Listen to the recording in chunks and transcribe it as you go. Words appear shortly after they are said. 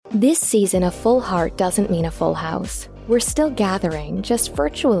This season, a full heart doesn't mean a full house. We're still gathering, just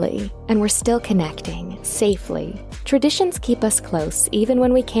virtually, and we're still connecting, safely. Traditions keep us close, even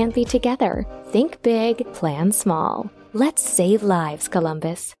when we can't be together. Think big, plan small. Let's save lives,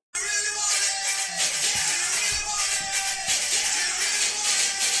 Columbus.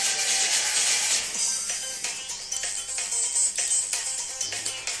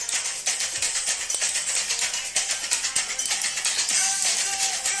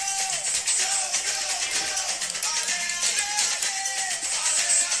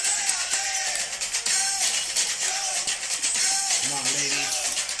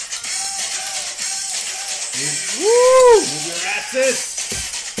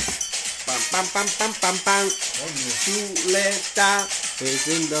 Pam, pam, pam, pam. Chuleta is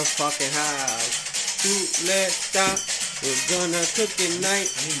in the fucking house. Chuleta, we're gonna cook tonight.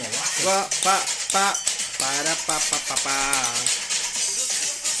 Pa, pa, pa, pa, da, pa, pa, pa, pa.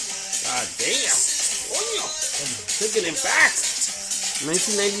 God damn. Coño. Taking it back.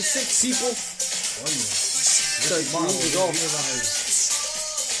 1996, people. So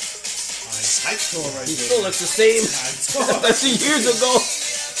he still looks the same. That's years ago.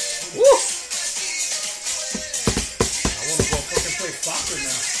 Woo! Soccer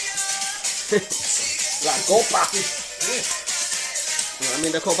now. La Copa. I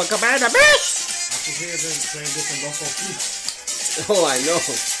mean the Copacabana, bitch. I could hear them playing different local keys. Oh, I know.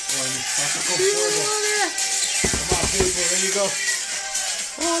 Come on, people, there you go.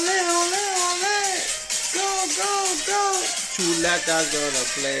 Ole, ole, ole. Go, go, go. Chuleta's gonna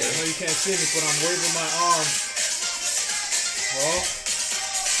play. I know you can't see me, but I'm waving my arms. Oh.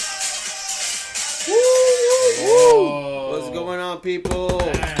 Woo! What's going on, people?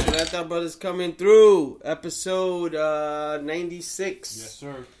 Chuleta Brothers coming through. Episode 96. Yes,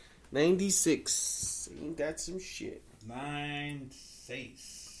 sir. 96. Ain't that some shit?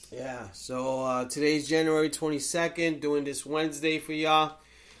 96. Yeah, so today's January 22nd, doing this Wednesday for y'all.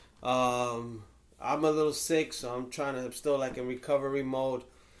 I'm a little sick, so I'm still like in recovery mode.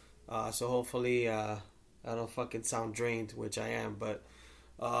 So hopefully I don't fucking sound drained, which I am, but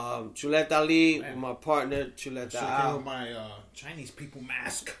Chuleta Lee, with my partner, Chuleta Al. With my Chinese people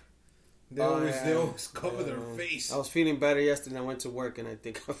mask. They always cover their face. I was feeling better yesterday. I went to work, and I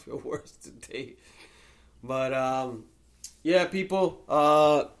think I feel worse today. But, yeah, people.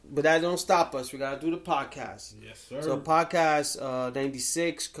 But that don't stop us. We got to do the podcast. Yes, sir. So, podcast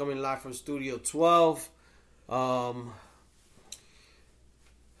 96, coming live from Studio 12. Let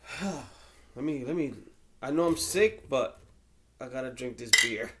me. I know I'm sick, but I gotta drink this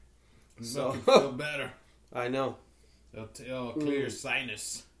beer. So you feel better. I know. It'll clear your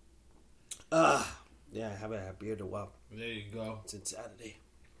sinus. Yeah, I haven't had beer in a while. There you go. Since Saturday.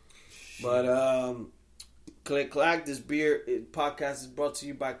 Shit. But click clack. This podcast is brought to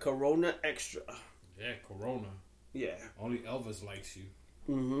you by Corona Extra. Yeah, Corona. Yeah. Only Elvis likes you.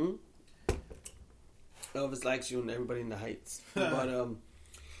 Mm-hmm. Elvis likes you and everybody in the Heights. But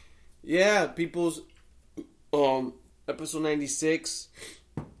yeah, people's episode 96.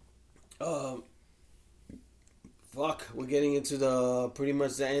 We're getting into pretty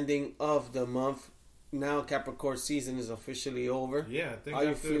much the ending of the month. Now Capricorn season is officially over. Yeah, I think. How are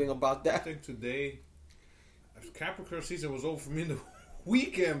you feeling about that? I think today, Capricorn season was over for me in the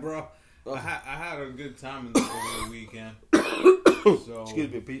weekend, bro. I had a good time over the weekend. So, excuse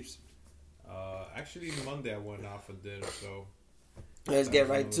me, peeps. Actually, Monday I went out for dinner, so let's get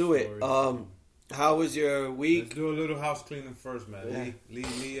right to it. How was your week? Let's do a little house cleaning first, man.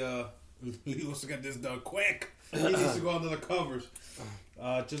 Yeah. Lee wants to get this done quick. He needs to go under the covers.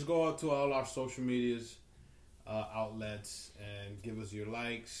 Just go out to all our social medias outlets and give us your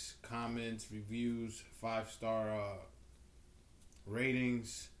likes, comments, reviews, 5-star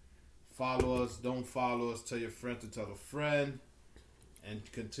ratings. Follow us, don't follow us, tell your friend to tell a friend,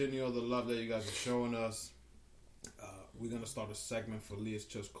 and continue all the love that you guys are showing us. We're going to start a segment for Lee. It's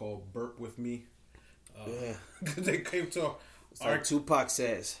just called Burp With Me. Yeah. They came to our... Like Tupac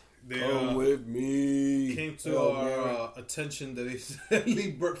says. Come with me. Came to our attention that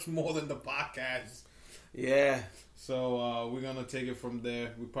Lee burps more than the podcast. Yeah. So we're going to take it from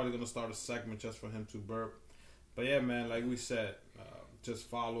there. We're probably going to start a segment just for him to burp. But yeah, man, like we said, just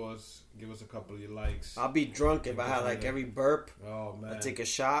follow us. Give us a couple of your likes. I'll be drunk if I had like every burp. Oh, man. I take a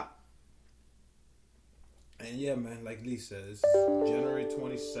shot. And yeah, man, like Lee said, this is January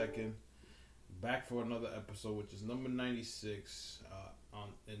 22nd. Back for another episode, which is number 96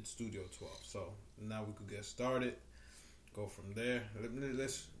 in Studio 12. So now we could get started. Go from there.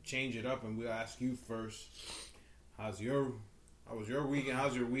 Let's change it up, and we'll ask you first. How was your weekend?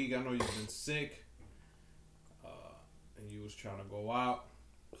 How's your week? I know you've been sick, and you was trying to go out.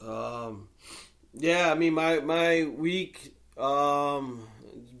 Yeah, I mean my week.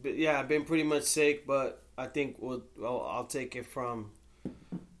 I've been pretty much sick, but I think I'll take it from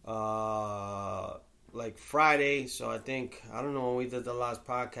like Friday. So I think I don't know when we did the last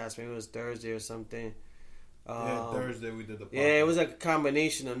podcast. Maybe it was Thursday or something. Thursday we did the podcast. Yeah, it was like a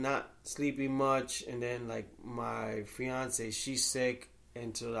combination of not sleeping much, and then like my fiance, she's sick,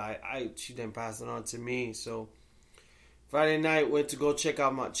 and so she then passed it on to me. So Friday night went to go chill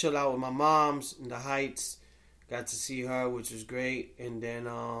out with my mom's in the Heights. Got to see her, which was great, and then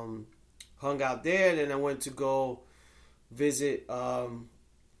hung out there. Then I went to go visit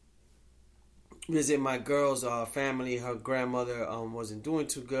my girl's family. Her grandmother wasn't doing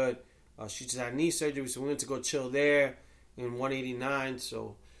too good. She just had knee surgery, so we went to go chill there in 189.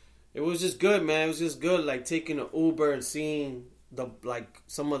 So it was just good, man. It was just good, like taking an Uber and seeing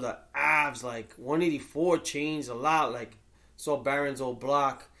some of the abs. Like 184 changed a lot. Like saw Barron's old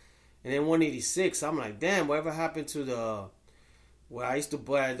block, and then 186. I'm like, damn, whatever happened to where I used to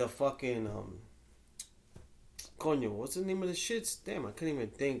buy the fucking coño? What's the name of the shits? Damn, I couldn't even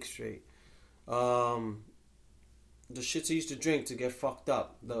think straight. The shits I used to drink to get fucked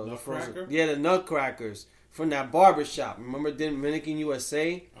up. The Nutcracker? Yeah, the Nutcrackers from that barbershop. Remember Dominican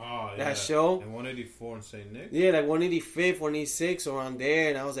USA? Oh, that show? And 184 in St. Nick? Yeah, like 185, 186, around there.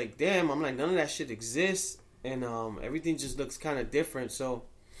 And I was like, damn, I'm like, none of that shit exists. And everything just looks kind of different. So,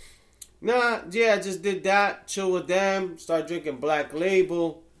 I just did that. Chill with them. Start drinking Black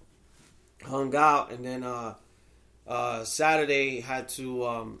Label. Hung out. And then Saturday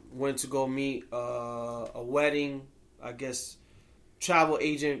went to go meet a wedding, I guess, travel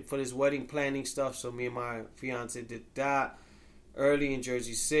agent for this wedding planning stuff. So me and my fiance did that early in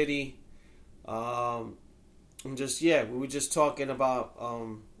Jersey City. And we were just talking about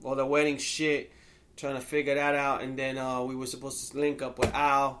all the wedding shit, trying to figure that out. And then we were supposed to link up with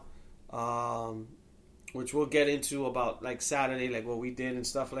Al, which we'll get into about like Saturday, like what we did and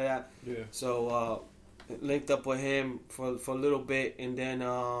stuff like that. Yeah. So linked up with him for a little bit, and then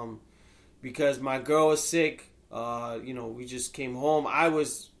because my girl was sick, we just came home. I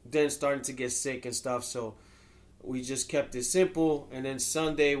was then starting to get sick and stuff, so we just kept it simple. And then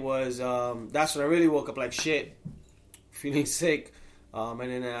Sunday was that's when I really woke up like shit, feeling sick. And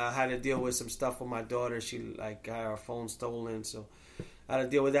then I had to deal with some stuff with my daughter. She like got her phone stolen, so I had to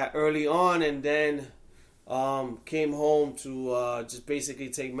deal with that early on. And then came home to just basically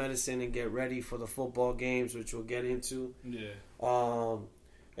take medicine and get ready for the football games, which we'll get into. Yeah.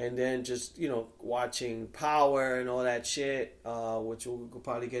 And then just, watching Power and all that shit, which we'll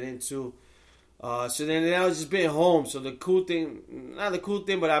probably get into. So then I was just being home. So not the cool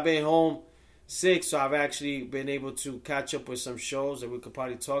thing, but I've been home sick. So I've actually been able to catch up with some shows that we could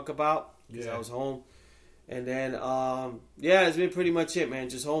probably talk about because I was home. And then, it's been pretty much it, man.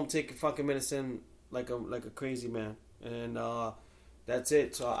 Just home, taking fucking medicine like a crazy man. And that's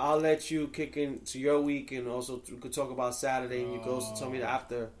it. So I'll let you kick into your week, and also we could talk about Saturday, and you go tell me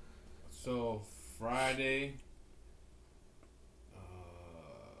after. So Friday,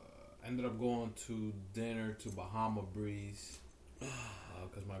 ended up going to dinner to Bahama Breeze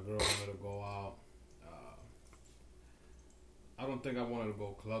because my girl wanted to go out. I don't think I wanted to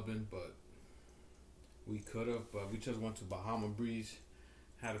go clubbing, but we could have. But we just went to Bahama Breeze,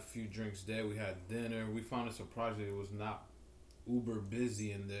 had a few drinks there. We had dinner. We found it surprising it was not uber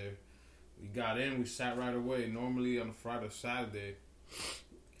busy in there. We got in, we sat right away. Normally on a Friday or Saturday,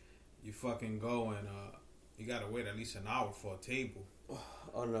 you fucking go and you gotta wait at least an hour for a table.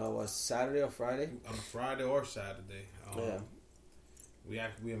 On Saturday or Friday? On Friday or Saturday.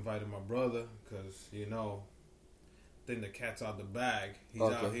 We invited my brother because I think the cat's out the bag. He's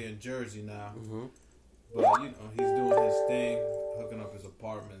out here in Jersey now. Mm-hmm. But he's doing his thing, hooking up his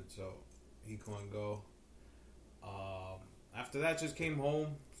apartment, so he couldn't go. After that, just came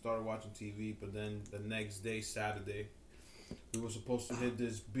home, started watching TV. But then the next day, Saturday, we were supposed to hit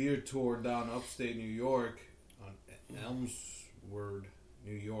this beer tour down upstate New York, on Elmsword,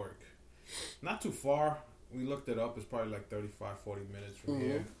 New York. Not too far. We looked it up. It's probably like 35, 40 minutes from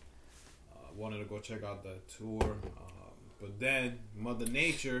here. Wanted to go check out the tour. But then Mother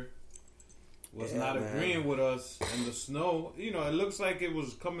Nature was not agreeing with us, and the snow, it looks like it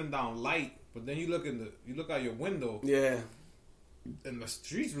was coming down light, but then you look out your window, and the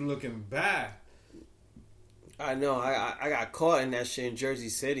streets were looking bad. I know. I got caught in that shit in Jersey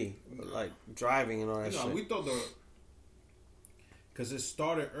City, like driving and all that shit. We thought because it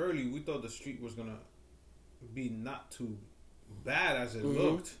started early, we thought the street was gonna be not too bad as it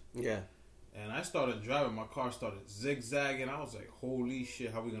looked. Yeah. And I started driving, my car started zigzagging. I was like, holy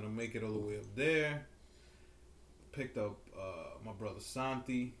shit, how we gonna make it all the way up there? Picked up my brother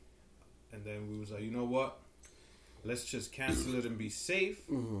Santi, and then we was like, you know what? Let's just cancel it and be safe.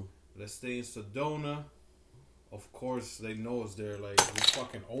 Mm-hmm. Let's stay in Sedona. Of course, they know us there. Like, we're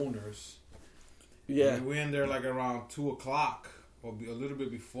fucking owners. Yeah. And we in there like around 2 o'clock, or a little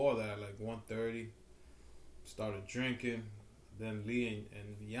bit before that, like 1:30. Started drinking. Then Lee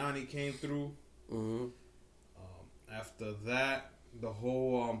and Yanni came through. Mm-hmm. After that, the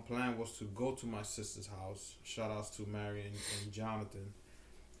whole plan was to go to my sister's house. Shout outs to Mary and Jonathan.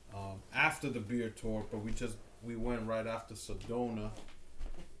 After the beer tour, but we went right after Sedona.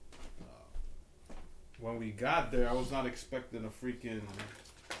 When we got there, I was not expecting a freaking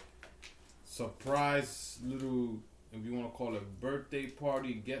surprise little, if you want to call it, birthday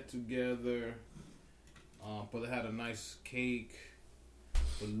party, get together. But they had a nice cake,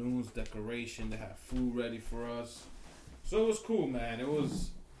 balloons, decoration. They had food ready for us, so it was cool, man. It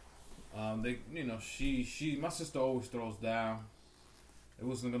was, my sister always throws down. It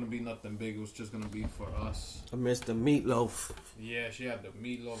wasn't gonna be nothing big. It was just gonna be for us. I missed the meatloaf. Yeah, she had the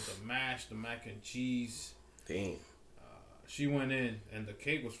meatloaf, the mash, the mac and cheese. Damn. She went in, and the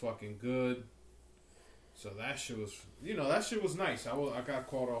cake was fucking good. So that shit was nice. I got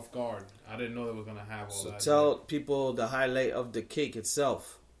caught off guard. I didn't know they were gonna have all that. So tell people the highlight of the cake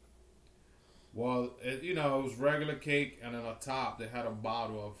itself. Well, it was regular cake, and on the top they had a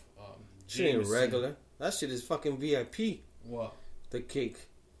bottle of Shit ain't Jameson. regular. That shit is fucking VIP. What? The cake.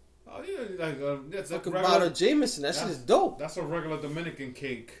 Oh yeah, like that's Fucking regular, bottle of Jameson. That shit is dope. That's a regular Dominican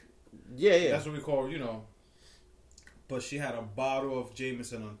cake. Yeah. That's what we call, But she had a bottle of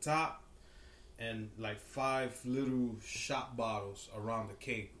Jameson on top, and like 5 little shot bottles around the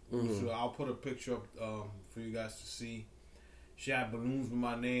cake. Mm-hmm. So I'll put a picture up for you guys to see. She had balloons with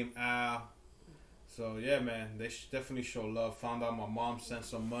my name, Al. So yeah, man, they definitely show love. Found out my mom sent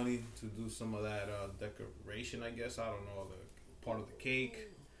some money to do some of that decoration, I guess. I don't know, the part of the cake.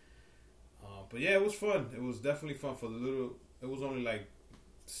 But yeah, it was fun. It was definitely fun for the little. It was only like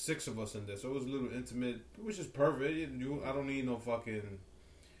 6 of us in there, so it was a little intimate, which is perfect. I don't need no fucking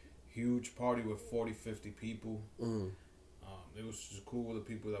huge party with 40, 50 people. Mm. It was just cool with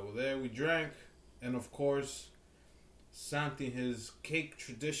the people that were there. We drank, and of course, Santi, his cake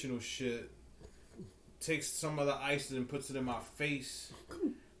traditional shit, takes some of the ice and puts it in my face.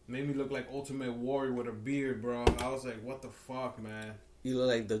 Made me look like Ultimate Warrior with a beard, bro. I was like, what the fuck, man? You look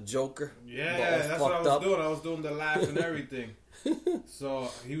like the Joker. Yeah, that's what I was doing. I was doing the laugh and everything. So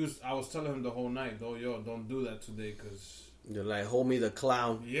I was telling him the whole night, don't do that today, because you're like, hold me the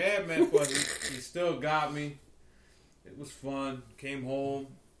clown. Yeah, man, but he still got me. It was fun. Came home,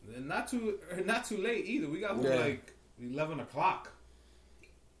 and not too late either. We got home like 11 o'clock,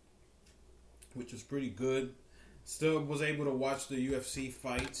 which was pretty good. Still was able to watch the UFC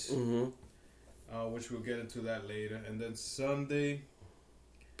fights, which we'll get into that later. And then Sunday,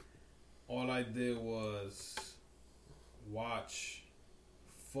 all I did was watch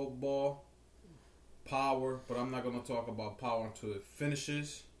football, power, but I'm not going to talk about power until it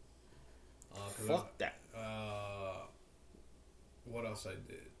finishes. Fuck that. What else I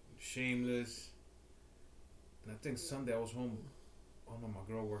did? Shameless. And I think Sunday I was home. Oh no, my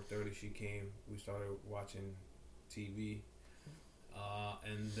girl worked early. She came. We started watching TV.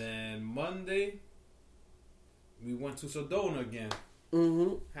 And then Monday, we went to Sedona again.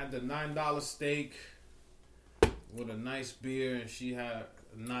 Mm-hmm. Had the $9 steak with a nice beer, and she had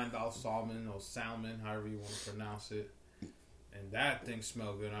a $9 salmon, however you want to pronounce it. And that thing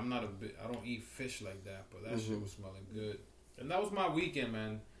smelled good. I don't eat fish like that, but that shit was smelling good. And that was my weekend,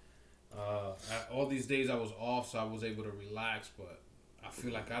 man. All these days I was off, so I was able to relax, but I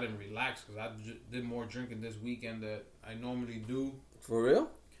feel like I didn't relax because I did more drinking this weekend that I normally do. For real?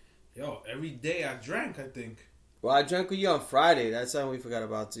 Yo, every day I drank, I think. Well, I drank with you on Friday. That's something we forgot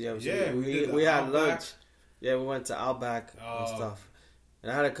about. Yeah, we had lunch. Yeah, we went to Outback and stuff.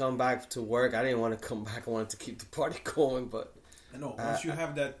 And I had to come back to work. I didn't want to come back. I wanted to keep the party going, but I know. Once you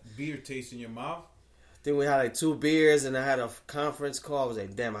have that beer taste in your mouth. I think we had like 2 beers, and I had a conference call. I was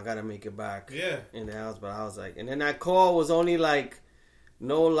like, damn, I got to make it back in the house. But I was like, and then that call was only like,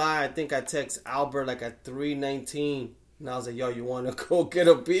 no lie, I think I text Albert like at 3:19. And I was like, yo, you want to go get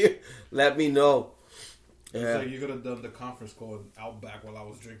a beer? Let me know. Yeah. So you could have done the conference call in Outback while I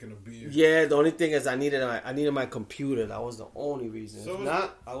was drinking a beer. Yeah, the only thing is I needed my computer. That was the only reason. So if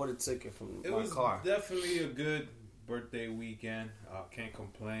not, I would have took it from my car. It was definitely a good birthday weekend. Can't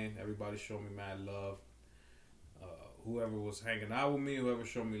complain. Everybody showed me mad love. Whoever was hanging out with me, whoever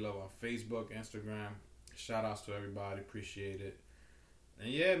showed me love on Facebook, Instagram, shout outs to everybody. Appreciate it. And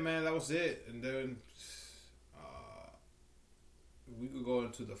yeah, man, that was it. And then we could go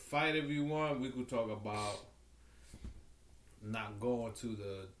into the fight if you want. We could talk about not going to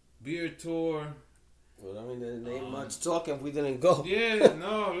the beer tour. Well, I mean, there ain't much talking if we didn't go. Yeah,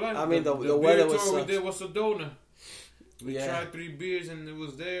 no. Like, I mean, the beer weather tour was we did was Sedona. We Yeah. tried 3 beers and it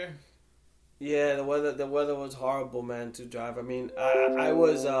was there. Yeah, the weather was horrible, man, to drive. I mean, I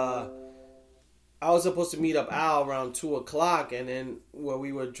was supposed to meet up Al around 2:00, and then where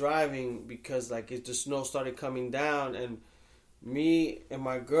we were driving because like the snow started coming down, and me and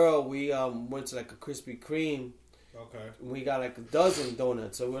my girl we went to like a Krispy Kreme. Okay. We got like a dozen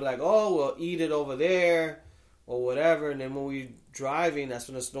donuts, so we're like, oh, we'll eat it over there or whatever. And then when we driving, that's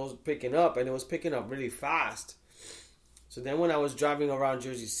when the snow's picking up, and it was picking up really fast. So then when I was driving around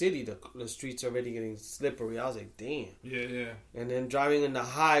Jersey City, the streets are already getting slippery. I was like, damn. Yeah. And then driving in the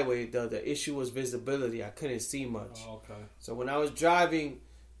highway, the issue was visibility. I couldn't see much. Oh, okay. So when I was driving,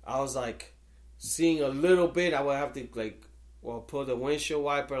 I was like seeing a little bit. I would have to like, pull the windshield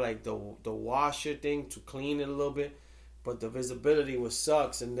wiper, like the washer thing to clean it a little bit. But the visibility was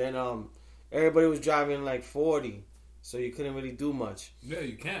sucks. And then everybody was driving like 40, so you couldn't really do much. Yeah,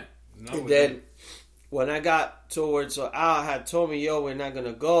 you can't. No, And then when I got towards, so Al had told me, yo, we're not going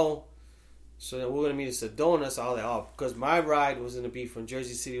to go. So then we're going to meet at Sedona. So I was like, oh, because my ride was going to be from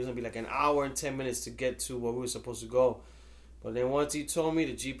Jersey City. It was going to be like an hour and 10 minutes to get to where we were supposed to go. But then once he told me,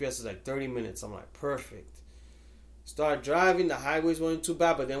 the GPS is like 30 minutes. I'm like, perfect. Started driving. The highways weren't too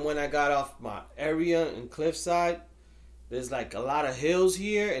bad. But then when I got off my area in Cliffside, there's like a lot of hills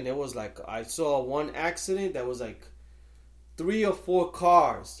here. And it was like, I saw one accident that was like 3 or 4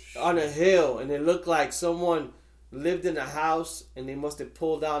 cars on a hill, and it looked like someone lived in a house and they must have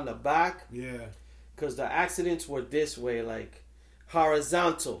pulled down the back. Yeah. Because the accidents were this way, like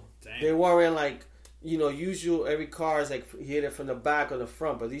horizontal. Damn. They weren't like, usual every car is like hit it from the back or the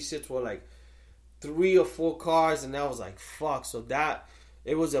front, but these shits were like 3 or 4 cars, and I was like, fuck. So that,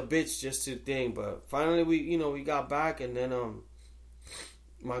 it was a bitch just to think, but finally we got back, and then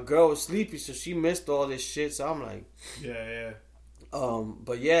my girl was sleepy, so she missed all this shit. So I'm like, yeah.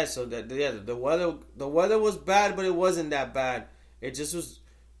 But yeah, so the weather was bad, but it wasn't that bad. It just was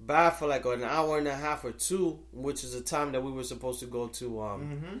bad for like an hour and a half or 2, which is the time that we were supposed to go to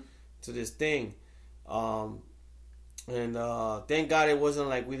to this thing. And thank God it wasn't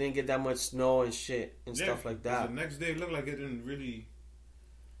like we didn't get that much snow and shit and stuff like that. The next day it looked like it didn't really.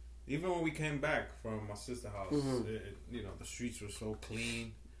 Even when we came back from my sister's house, the streets were so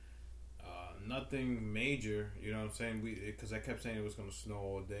clean. Nothing major, you know what I'm saying? Because I kept saying it was going to snow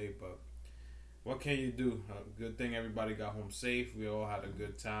all day, but what can you do? Good thing everybody got home safe. We all had a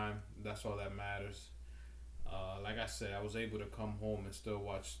good time. That's all that matters. Like I said, I was able to come home and still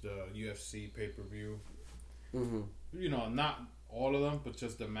watch the UFC pay-per-view. Mm-hmm. Not all of them, but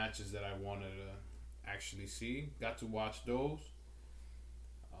just the matches that I wanted to actually see. Got to watch those.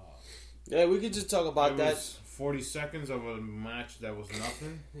 Yeah, we could just talk about that. Was 40 seconds of a match that was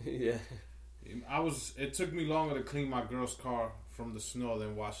nothing. Yeah. It took me longer to clean my girl's car from the snow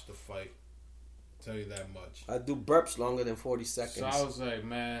than watch the fight. Tell you that much. I do burps longer than 40 seconds. So I was like,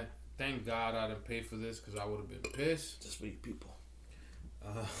 man, thank God I didn't pay for this because I would have been pissed. Just weak people.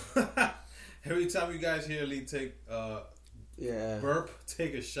 Every time you guys hear Lee take burp,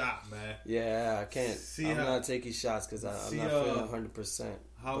 take a shot, man. Yeah, I can't. I'm not taking shots because I'm not feeling 100%.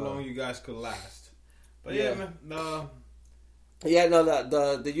 How long you guys could last. But yeah man. Yeah, no,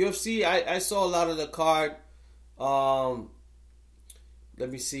 the UFC, I saw a lot of the card.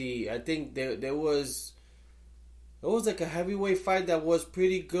 Let me see. I think there was like a heavyweight fight that was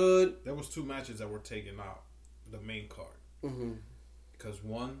pretty good. There was 2 matches that were taken out, the main card. Mm-hmm. Because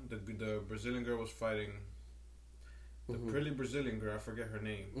one, the Brazilian girl was fighting the pretty Brazilian girl. I forget her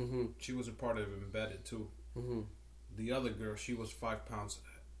name. Mm-hmm. She was a part of Embedded too. Mm-hmm. The other girl, she was 5 pounds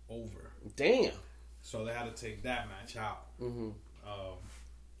over. Damn. So they had to take that match out. Mm-hmm.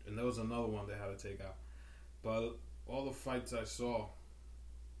 And there was another one they had to take out. But all the fights I saw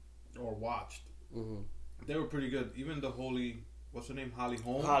or watched, they were pretty good. Even the what's her name? Holly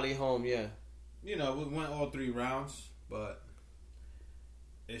Holm. Holly Holm, yeah. We went all 3 rounds, but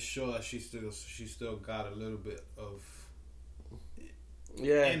it showed that she still got a little bit of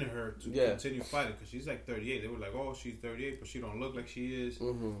in her to continue fighting, because she's like 38. They were like, oh, she's 38, but she don't look like she is.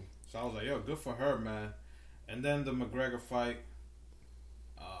 Mm-hmm. So I was like, yo, good for her, man. And then the McGregor fight,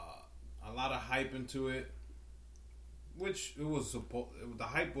 a lot of hype into it, which it was supposed. The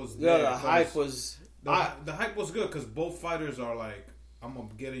hype was there. Yeah, the hype was. The hype was good because both fighters are like, I'm gonna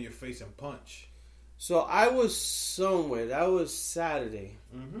get in your face and punch. So I was somewhere. That was Saturday.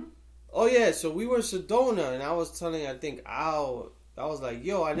 Mm-hmm. Oh yeah, so we were in Sedona, and I was telling, I think Al, I was like,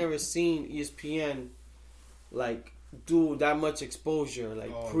 yo, I never seen ESPN like do that much exposure,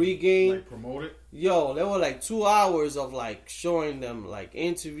 like pre-game. Like promote it? Yo, there were like 2 hours of like showing them like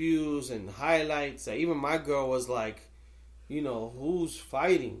interviews and highlights. Like, even my girl was like, you know, who's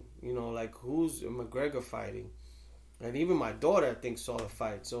fighting? You know, like who's McGregor fighting? And even my daughter, I think, saw the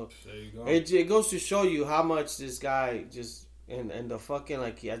fight. So there you go. It goes to show you how much this guy just and the fucking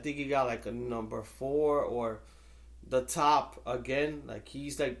like I think he got like a number 4 or the top again. Like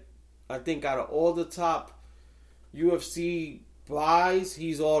he's like, I think out of all the top UFC buys,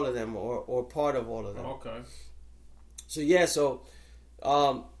 he's all of them or part of all of them. Okay. So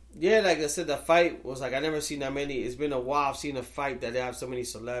yeah, like I said, the fight was like I never seen that many. It's been a while. I've seen a fight that they have so many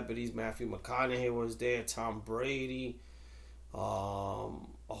celebrities. Matthew McConaughey was there, Tom Brady, a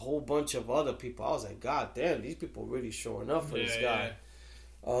whole bunch of other people. I was like, God damn, these people really showing up for this guy.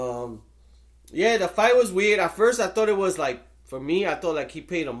 Yeah, the fight was weird. At first, I thought it was like, for me, I thought like he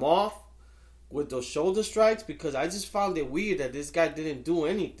paid him off with those shoulder strikes because I just found it weird that this guy didn't do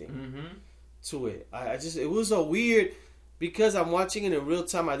anything to it. It was so weird. Because I'm watching it in real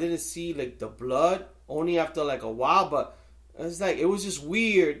time, I didn't see like the blood only after like a while, but it's like it was just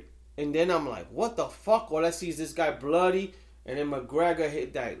weird. And then I'm like, what the fuck? All I see is this guy bloody, and then McGregor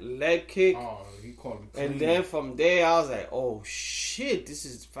hit that leg kick. Oh, he called him clean. And then from there, I was like, oh shit, this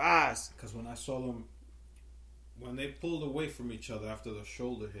is fast. Because when I saw them, when they pulled away from each other after the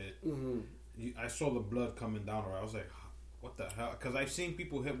shoulder hit, I saw the blood coming down. I was like, what the hell? Because I've seen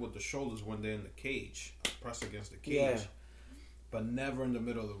people hit with the shoulders when they're in the cage, press against the cage. Yeah. But never in the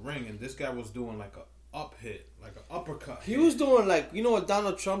middle of the ring. And this guy was doing like a up hit, like an uppercut. He was doing like, you know what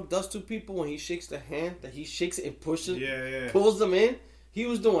Donald Trump does to people when he shakes the hand? That he shakes it and pushes, pulls them in. He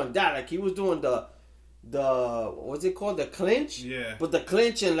was doing that. Like he was doing the what's it called? The clinch? Yeah. But the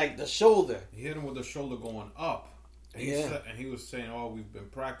clinch and like the shoulder. He hit him with the shoulder going up. And he was saying, oh, we've been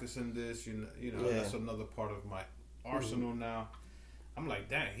practicing this. You know that's another part of my arsenal now. I'm like,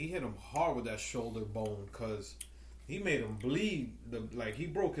 dang, he hit him hard with that shoulder bone because he made him bleed. Like he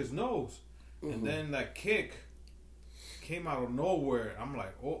broke his nose, and then that kick came out of nowhere. I'm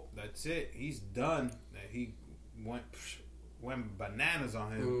like, oh, that's it. He's done. And he went bananas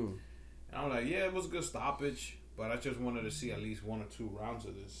on him. And I'm like, yeah, it was a good stoppage, but I just wanted to see at least 1 or 2 rounds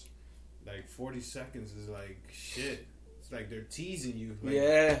of this. Like 40 seconds is like shit. It's like they're teasing you.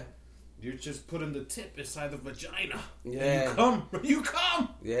 Like, you're just putting the tip inside the vagina. Yeah. And you come.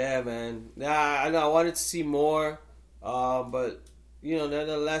 Yeah, man. Nah, I know. I wanted to see more. But, you know,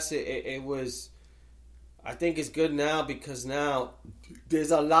 nonetheless, it was... I think it's good now because now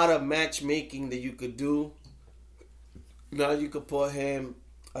there's a lot of matchmaking that you could do. Now you could put him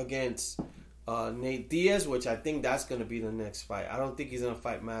against Nate Diaz, which I think that's going to be the next fight. I don't think he's going to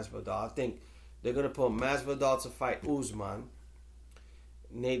fight Masvidal. I think they're going to put Masvidal to fight Usman,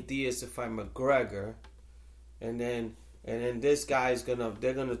 Nate Diaz to fight McGregor, and then this guy's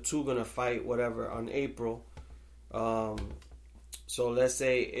gonna fight whatever on April. So let's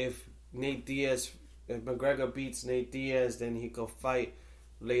say if McGregor beats Nate Diaz, then he could fight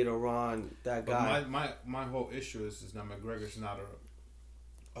later on that guy. But my whole issue is that McGregor's not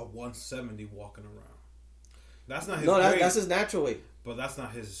a 170 walking around. That's not his weight. That's his natural weight. But that's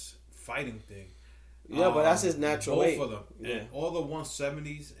not his fighting thing. Yeah, but that's his natural weight. Both of them. Yeah. And all the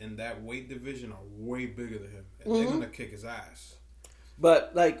 170s in that weight division are way bigger than him. And they're going to kick his ass.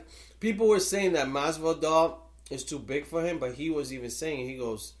 But, like, people were saying that Masvidal is too big for him, but he was even saying, he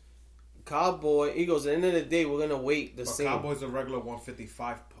goes, Cowboy, he goes, at the end of the day, we're going to weight the same. Cowboy's a regular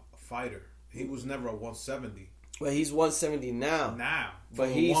 155 fighter. He was never a 170. But he's 170 now. But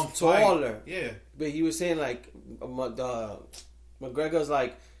he's taller. Yeah. But he was saying, like, McGregor's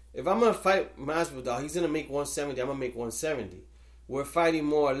like, if I'm going to fight Masvidal, he's going to make 170. I'm going to make 170. We're fighting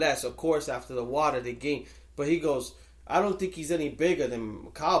more or less. Of course, after the water, they gain. But he goes, I don't think he's any bigger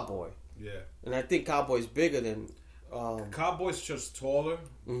than Cowboy. Yeah. And I think Cowboy's bigger than... Cowboy's just taller,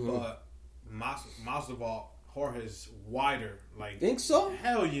 but Masvidal, Jorge's wider. Like, think so?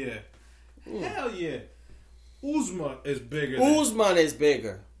 Hell yeah. Hell yeah. Usman is bigger. Usman is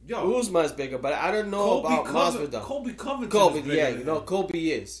bigger. Yo, Usman's bigger, but I don't know about Masvidal. Colby Covington is bigger than him.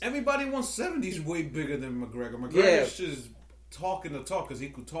 Colby is. Everybody 170 is way bigger than McGregor. McGregor's just talking the talk because he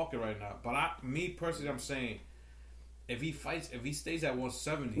could talk it right now. But me personally, I'm saying if he stays at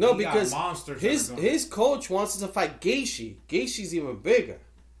 170, no, he because got monsters. His coach wants us to fight Gaethje. Gaethje's even bigger.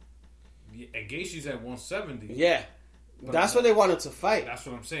 Yeah, and Gaethje's at 170. Yeah, but that's what they wanted to fight. That's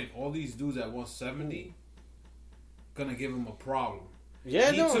what I'm saying. All these dudes at 170 gonna give him a problem.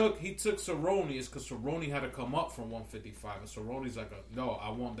 Yeah, he took Cerrone because Cerrone had to come up from 155, and Cerrone's like, no, I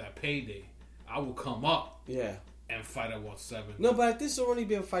want that payday. I will come up. Yeah, and fight at 170. No, but this will only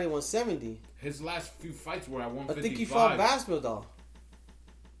be a fight at 170. His last few fights were at 155. I think he fought Masvidal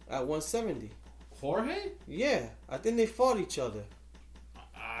at 170. Jorge? Yeah, I think they fought each other.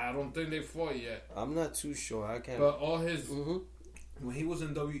 I don't think they fought yet. I'm not too sure. I can't. But all his when he was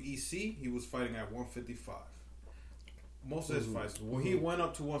in WEC, he was fighting at 155. Most of his fights. When he went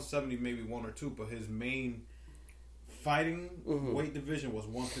up to 170, maybe one or two, but his main fighting weight division was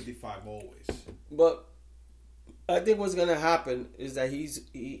 155 always. But I think what's gonna happen is that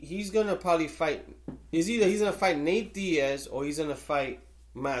he's gonna probably fight. Is either he's gonna fight Nate Diaz or he's gonna fight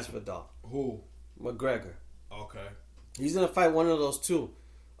Masvidal. Who? McGregor. Okay. He's gonna fight one of those two,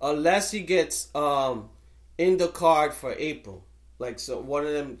 unless he gets in the card for April. Like, so one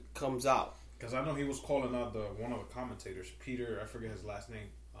of them comes out. Because I know he was calling out one of the commentators, Peter. I forget his last name.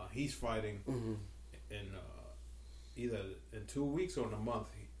 He's fighting in either in 2 weeks or in a month.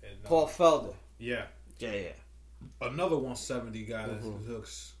 And, Paul Felder. Yeah. Yeah. Another 170 guy that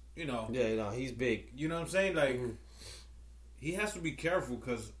looks, you know. Yeah, no, he's big. You know what I'm saying? Like, he has to be careful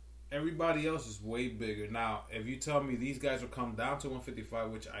because everybody else is way bigger. Now, if you tell me these guys will come down to 155,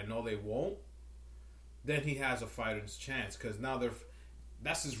 which I know they won't, then he has a fighter's chance. Because now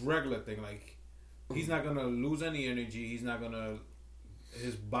that's his regular thing. Like, he's not going to lose any energy. He's not going to...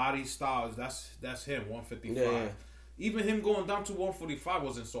 His body style, that's him, 155. Yeah. Even him going down to 145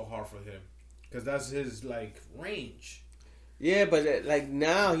 wasn't so hard for him. Because that's his, like, range. Yeah, but, like,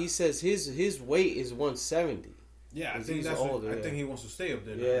 now he says his weight is 170. Yeah, I think that's older. I think he wants to stay up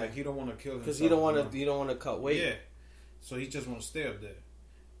there. Now. Yeah, like he don't want to kill himself. Because he don't want to cut weight. Yeah, so he just want to stay up there.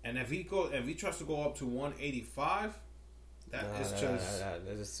 And if he tries to go up to 185,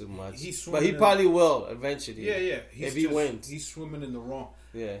 that's too much. But he probably will eventually. Yeah. If he wins, he's swimming in the wrong.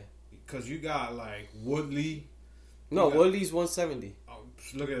 Yeah, because you got like Woodley. Woodley's 170. Oh,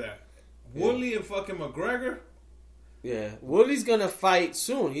 look at that. Woodley and fucking McGregor. Yeah, Woodley's gonna fight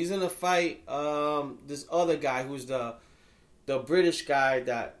soon. He's gonna fight this other guy who's the British guy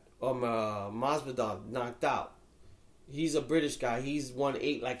that Masvidal knocked out. He's a British guy. He's won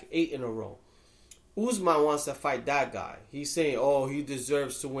 8 in a row. Usman wants to fight that guy. He's saying, he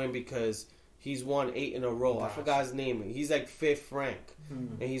deserves to win because he's won 8 in a row. Gosh. I forgot his name. He's like 5th rank,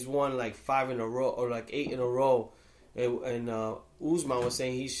 and he's won like 5 in a row or like 8 in a row. And Usman was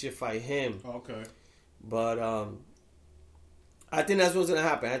saying he should fight him. Okay, but I think that's what's gonna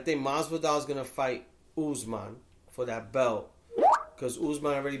happen. I think Masvidal's gonna fight Usman for that belt because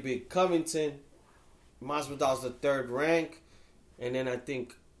Usman already beat Covington. Masvidal's the 3rd rank, and then I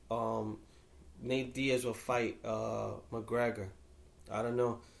think Nate Diaz will fight McGregor. I don't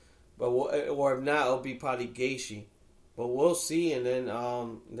know, but or if not, it'll be probably Gaethje. But we'll see. And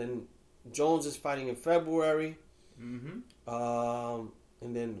then Jones is fighting in February. And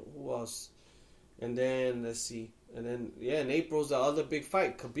then who else? And then let's see. And then in April's the other big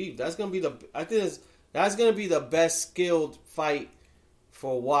fight, Khabib. That's gonna be that's gonna be the best skilled fight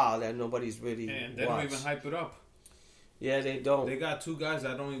for a while that nobody's really and they watched. Don't even hype it up. Yeah, they don't. They got 2 guys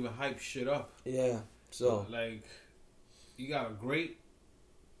that don't even hype shit up. Yeah, so like you got a great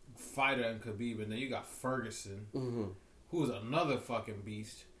fighter in Khabib, and then you got Ferguson, who's another fucking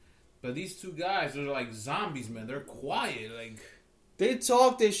beast. But these 2 guys, they're like zombies, man. They're quiet, like. They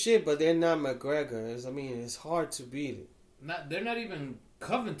talk their shit, but they're not McGregor. It's hard to beat it. They're not even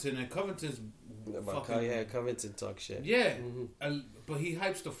Covington, and Covington's fucking... Covington talk shit. Yeah, but he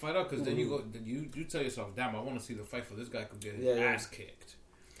hypes the fight up because then you tell yourself, damn, I want to see the fight for this guy could get his ass kicked.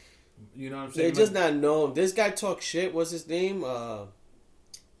 You know what I'm saying? They're just not known. This guy talk shit. What's his name? The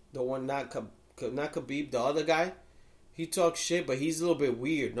one not Khabib, the other guy. He talks shit, but he's a little bit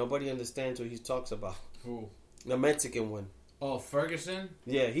weird. Nobody understands what he talks about. Who? The Mexican one. Oh, Ferguson?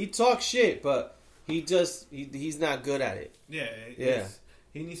 Yeah, he talks shit, but he's not good at it. Yeah.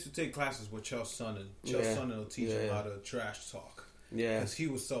 He needs to take classes with Chael Sonnen. Chael Sonnen will teach him how to trash talk. Yeah. Because he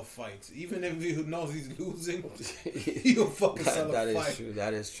will sell fights. Even if he knows he's losing, he'll fucking sell a fight.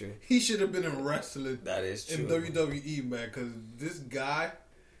 That is true. He should have been in wrestling. That is true. In WWE, man. Because this guy,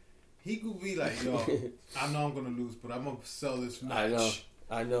 he could be like, yo, I know I'm going to lose, but I'm going to sell this match.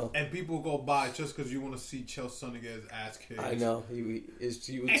 I know. And people go by just because you want to see Chael Sonnen get his ass kicked. I know. He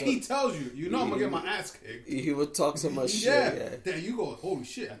tells you, I'm going to get my ass kicked. He would talk so much shit. Yeah. Then you go, holy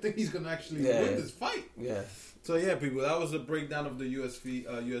shit, I think he's going to actually win this fight. Yeah. So, people, that was a breakdown of the UFC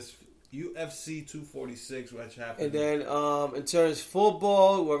 246, which happened. And then in terms of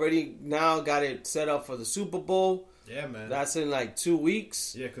football, we already now got it set up for the Super Bowl. Yeah, man. That's in like 2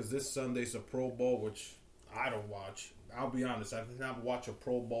 weeks. Yeah, because this Sunday's a Pro Bowl, which I don't watch. I'll be honest, I've not watched a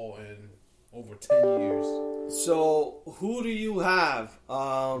Pro Bowl in over 10 years. So, who do you have?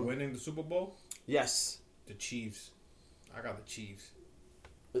 Winning the Super Bowl? Yes. The Chiefs. I got the Chiefs.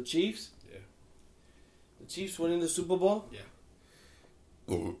 The Chiefs? Yeah. The Chiefs winning the Super Bowl? Yeah.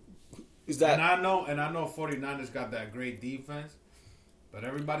 Is that... And I know 49ers got that great defense, but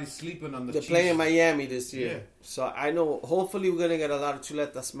everybody's sleeping on the They're Chiefs. playing Miami this year. Yeah. So I know, hopefully we're going to get a lot of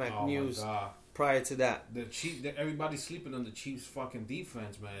chuleta smack Oh news my God. prior to that. Everybody's sleeping on the Chiefs' fucking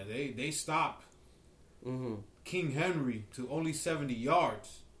defense, man. They stopped King Henry to only 70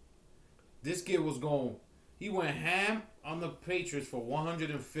 yards. This kid he went ham on the Patriots for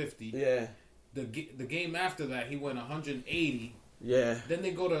 150. Yeah. The game after that, he went 180. Yeah. Then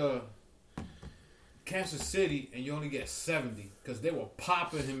they go to Kansas City, and you only get 70 because they were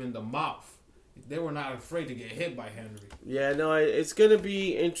popping him in the mouth. They were not afraid to get hit by Henry. Yeah, no, it's going to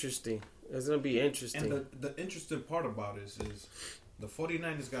be interesting. It's going to be interesting. And the interesting part about it is the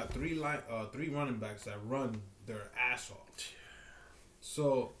 49ers got three running backs that run their ass off.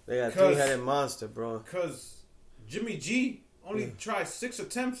 So they got a three-headed monster, bro. Because Jimmy G only tried 6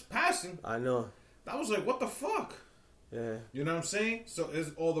 attempts passing. I know. That was like, what the fuck? Yeah. You know what I'm saying? So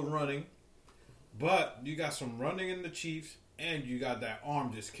it's all the running. But you got some running in the Chiefs, and you got that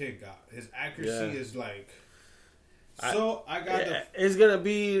arm this kid got. His accuracy is like... So it's gonna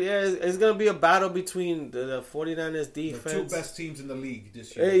be a battle between the 49ers defense. The two best teams in the league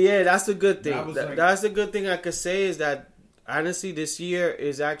this year. Yeah, that's a good thing. That's a good thing I could say is that honestly this year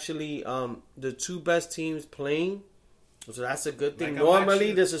is actually the two best teams playing. So that's a good thing.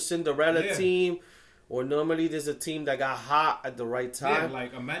 Normally there's a Cinderella team, or normally there's a team that got hot at the right time. Yeah,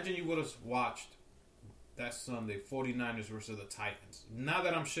 like imagine you would have watched that Sunday 49ers versus the Titans. Not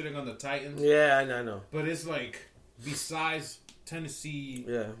that I'm shitting on the Titans. Yeah, I know. But it's like, besides Tennessee,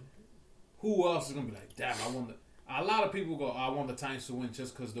 who else is going to be like, damn, a lot of people go, I want the Titans to win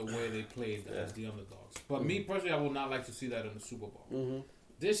just because the way they played as the underdogs. But me personally, I would not like to see that in the Super Bowl.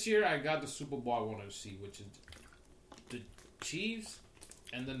 This year, I got the Super Bowl I wanted to see, which is the Chiefs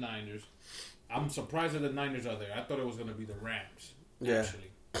and the Niners. I'm surprised that the Niners are there. I thought it was going to be the Rams,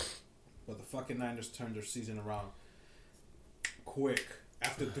 actually. But the fucking Niners turned their season around quick.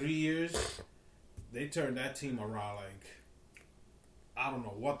 After 3 years, they turned that team around like, I don't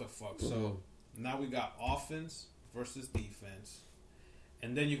know what the fuck. So now we got offense versus defense.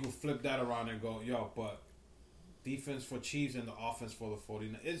 And then you can flip that around and go, but defense for Chiefs and the offense for the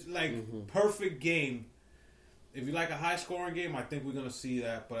 49ers. It's like perfect game. If you like a high scoring game, I think we're going to see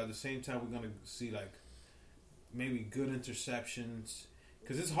that. But at the same time, we're going to see like maybe good interceptions.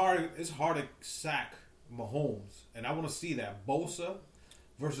 Because it's hard to sack Mahomes. And I want to see that. Bosa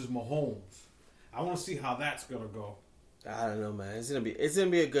versus Mahomes. I want to see how that's going to go. I don't know, man. It's gonna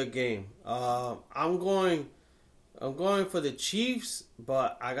be a good game. I'm going for the Chiefs,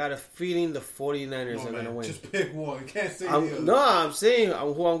 but I got a feeling the 49ers are gonna win. Just pick one. You can't say the other. No, I'm saying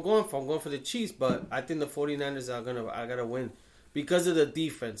who I'm going for. I'm going for the Chiefs, but I think the 49ers are gonna win because of the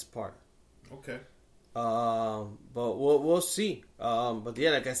defense part. Okay. But we'll see. But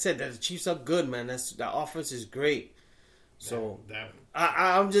yeah, like I said, the Chiefs are good, man. That offense is great. So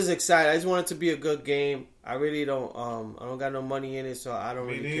I'm just excited. I just want it to be a good game. I really don't. I don't got no money in it, so I don't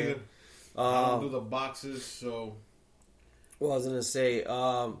really care. I don't do the boxes, so. What I was gonna say.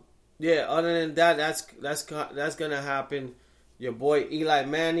 Yeah. Other than that, that's gonna happen. Your boy Eli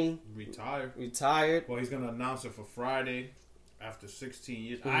Manning retired. Well, he's gonna announce it for Friday after 16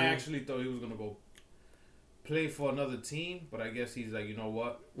 years. I actually thought he was gonna go play for another team, but I guess he's like, you know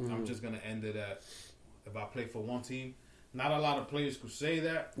what? I'm just gonna end it at if I play for one team. Not a lot of players could say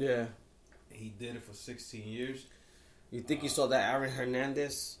that. Yeah. He did it for 16 years. You think you saw that Aaron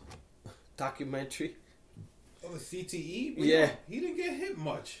Hernandez documentary? Oh, the CTE? Yeah. He didn't get hit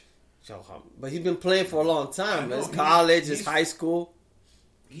much. But he's been playing for a long time. It's college, it's high school.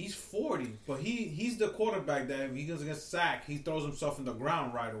 He's 40, but he's the quarterback that if he doesn't get sacked, he throws himself in the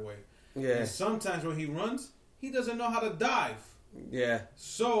ground right away. Yeah. And sometimes when he runs, he doesn't know how to dive. Yeah.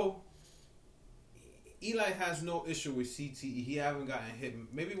 So Eli has no issue with CTE. He haven't gotten hit.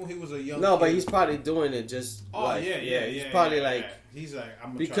 Maybe when he was a young No, kid. But he's probably doing it just. Oh, yeah. He's probably He's like,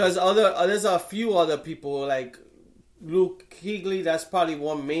 I'm gonna because there's a few other people like Luke Kuechly. That's probably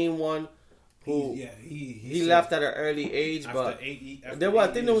one main one. Who he left at an early age, but I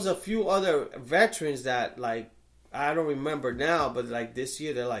think there was a few other veterans that like I don't remember now, but like this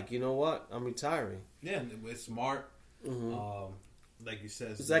year they're like, you know what, I'm retiring. Yeah, it's smart. Like you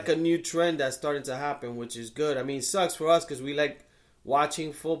said, it's like a new trend that's starting to happen, which is good. I mean, it sucks for us because we like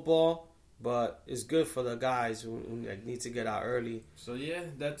watching football, but it's good for the guys who need to get out early. So yeah,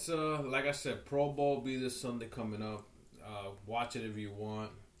 that's like I said, Pro Bowl will be this Sunday coming up. Watch it if you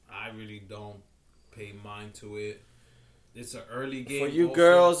want. I really don't pay mind to it. It's an early game. For you also.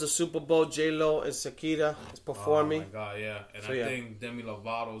 girls, the Super Bowl, J-Lo and Shakira is performing. Oh, my God, yeah. And So, I yeah. think Demi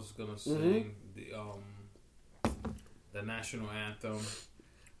Lovato's going to sing the national anthem.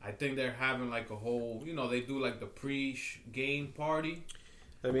 I think they're having like a whole, they do like the pre-game party.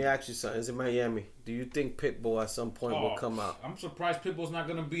 Let me ask you something. It's in Miami. Do you think Pitbull at some point will come out? I'm surprised Pitbull's not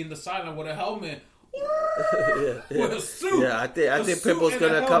going to be in the sideline with a helmet. Yeah. With a suit. Yeah, I think Pitbull's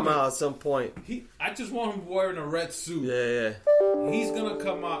gonna come out at some point. I just want him wearing a red suit. Yeah. He's gonna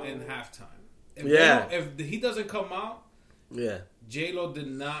come out in halftime. If he doesn't come out, yeah. J-Lo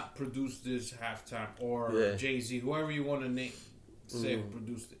did not produce this halftime, or Jay-Z, whoever you want to name, say who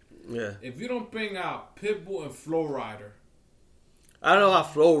produced it. Yeah. If you don't bring out Pitbull and Flow Rider, I don't know how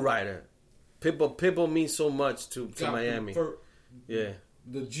Flow Rider. Pitbull means so much to Miami. Yeah.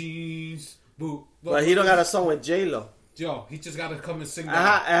 The jeans. But he don't got a song with J-Lo. Yo, he just got to come and sing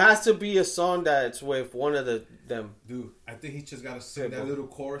that. It has to be a song that's with one of them. Dude, I think he just got to sing that little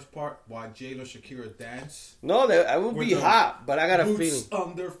chorus part while J-Lo, Shakira dance. No, I would be hot, but I got a feeling.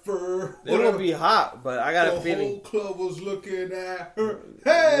 Under fur. It would be hot, but I got a feeling. The whole club was looking at her.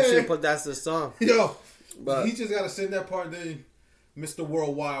 Hey! You should put that's the song. Yo, but he just got to sing that part, then Mr.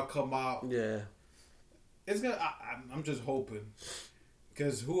 Worldwide will come out. Yeah. It's gonna. I'm just hoping.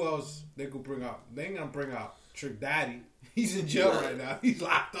 Because who else they could bring out? They ain't gonna bring out Trick Daddy. He's in jail right now. He's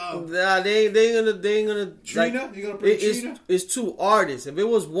locked up. Nah, they ain't gonna. Trina, like, you gonna bring Trina? It's two artists. If it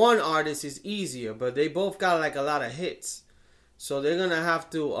was one artist, it's easier. But they both got like a lot of hits, so they're gonna have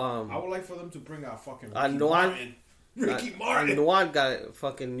to. I would like for them to bring out fucking Ricky Martin. Ricky Martin. Nuan got a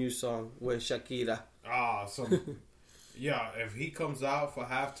fucking new song with Shakira. So yeah, if he comes out for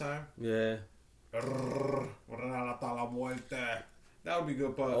halftime, yeah. That would be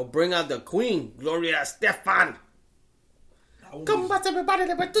good, but... Or bring out the Queen, Gloria Estefan. They got a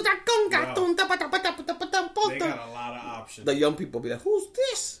lot of options. The young people be like, who's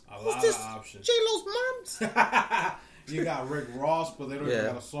this? Who's this? Options. J-Lo's moms? You got Rick Ross, but they don't even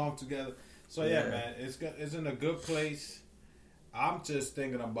got a song together. So yeah, man, it's in a good place. I'm just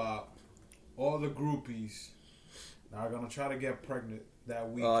thinking about all the groupies that are going to try to get pregnant that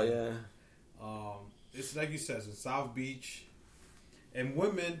weekend. Oh, yeah. It's like you said, it's in South Beach. And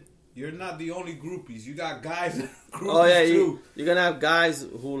women, you're not the only groupies. You got guys that are groupies too. You're going to have guys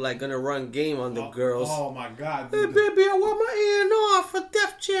who like going to run game on the girls. Oh, my God. Hey, baby, I want my A&R for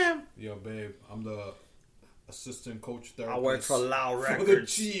Def Jam. Yo, babe, I'm the assistant coach therapist. I work for Loud Records. For the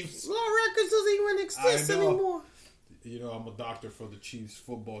Chiefs. Loud Records doesn't even exist anymore. I'm a doctor for the Chiefs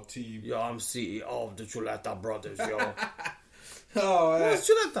football team. Yo, I'm CEO of the Chuleta Brothers, yo. Oh, man. What's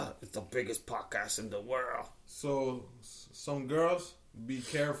Chuleta? It's the biggest podcast in the world. So, some girls, be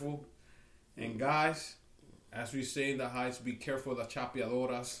careful. And guys, as we say in the heights, be careful of the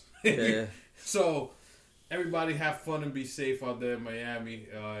chapeadoras. Yeah. So, everybody have fun and be safe out there in Miami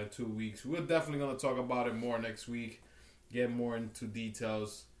in 2 weeks. We're definitely going to talk about it more next week. Get more into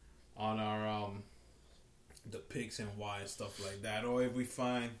details on our the picks and why and stuff like that. Or if we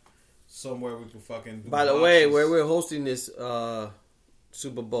find somewhere we can fucking do. By the way, where we're hosting this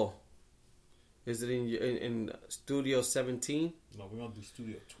Super Bowl, is it in Studio 17? No, we're going to do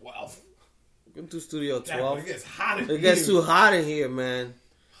Studio 12. We're going to do Studio 12. It gets hot in here. It gets too hot in here, man.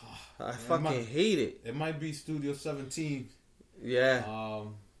 I fucking hate it. It might be Studio 17. Yeah.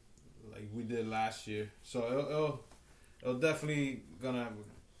 Like we did last year. So it'll definitely gonna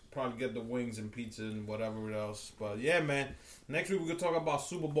probably get the wings and pizza and whatever else. But yeah, man. Next week we're gonna talk about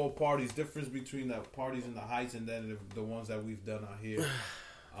Super Bowl parties, difference between the parties in the heights and then the ones that we've done out here.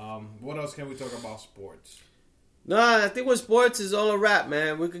 What else can we talk about? Sports. No, I think with sports is all a wrap,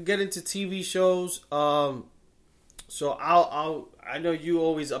 man. We could get into TV shows. So I know you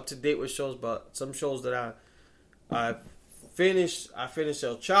always up to date with shows, but some shows that I finished El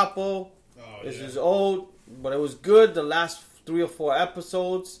Chapo. This is old, but it was good. The last 3 or 4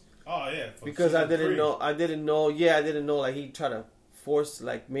 episodes. Oh yeah, because I didn't know. Yeah, I didn't know. Like he tried to force,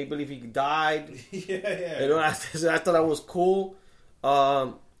 like make believe he died. Yeah. You know, I thought that was cool.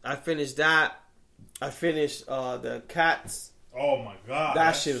 I finished that. I finished the Cats. Oh my God,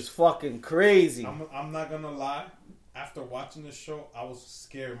 that shit was fucking crazy. I'm not gonna lie. After watching this show, I was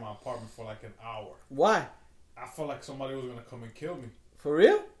scared in my apartment for like an hour. Why? I felt like somebody was gonna come and kill me. For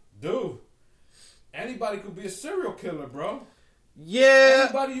real? Dude, anybody could be a serial killer, bro. Yeah.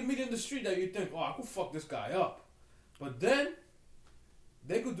 Anybody you meet in the street that you think, oh, I could fuck this guy up. But then,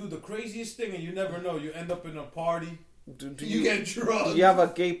 they could do the craziest thing and you never know. You end up in a party. Do you get drugged. Do you have a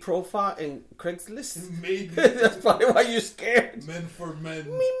gay profile in Craigslist? Maybe. That's probably why you're scared. Men for men.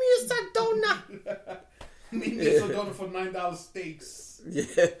 Mimi Sadona. Mimi Sadona for $9 steaks.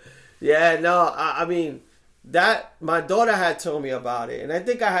 Yeah. Yeah, no, I mean, that my daughter had told me about it, and I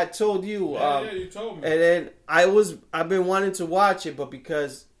think I had told you. Yeah, you told me. And then I've been wanting to watch it, but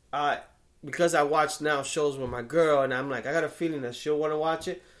because I watch now shows with my girl, and I'm like, I got a feeling that she'll want to watch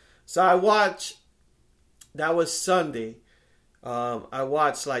it. So I watched. That was Sunday. I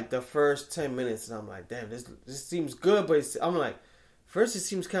watched like the first 10 minutes, and I'm like, damn, this seems good, but I'm like, first it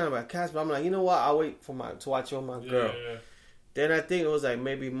seems kind of a cast, but I'm like, you know what? I'll wait to watch it with my girl. Yeah. Then I think it was like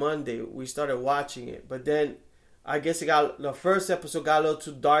maybe Monday we started watching it, but then I guess the first episode got a little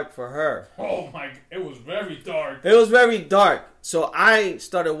too dark for her. Oh my! It was very dark. It was very dark, so I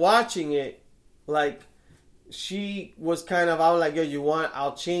started watching it. Like she was kind of, I was like, yo, you want?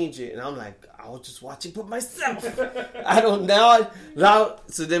 I'll change it, and I'm like, I'll just watch it by myself. I don't know.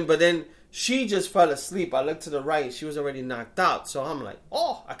 But then she just fell asleep. I looked to the right, she was already knocked out. So I'm like,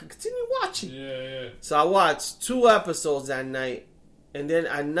 oh, I could continue watching. Yeah. So I watched 2 episodes that night, and then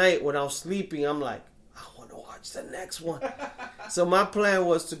at night when I was sleeping, I'm like, I want to watch the next one. So my plan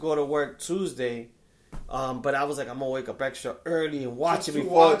was to go to work Tuesday, but I was like, I'm gonna wake up extra early and watch it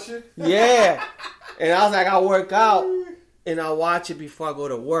before. Watch it? Yeah, and I was like, I'll work out and I'll watch it before I go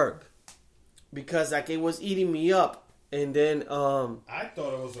to work because like it was eating me up. And then I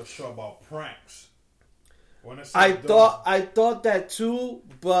thought it was a show about pranks. I thought that too,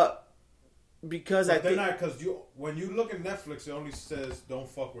 but because when you look at Netflix, it only says don't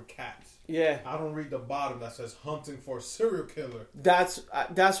fuck with cats. Yeah, I don't read the bottom that says hunting for a serial killer. That's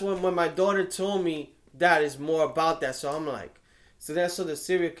when my daughter told me that is more about that. So I'm like, so that's the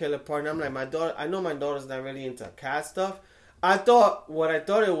serial killer part. And I'm like, I know my daughter's not really into cat stuff. I thought it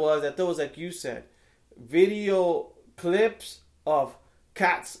was like you said, video clips of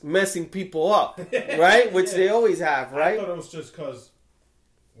cats messing people up, right? Which they always have, right? I thought it was just because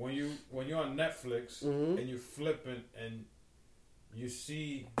when you're on Netflix and you're flipping and you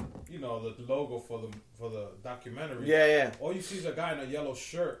see, the logo for the documentary. Yeah. All you see is a guy in a yellow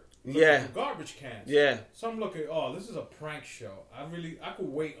shirt. Yeah. Garbage cans. Yeah. So I'm looking. Oh, this is a prank show. I could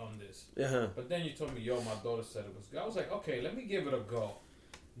wait on this. Uh-huh. But then you told me, my daughter said it was good. I was like, okay, let me give it a go.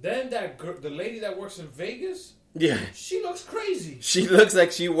 Then that girl, the lady that works in Vegas. Yeah. She looks crazy. She looks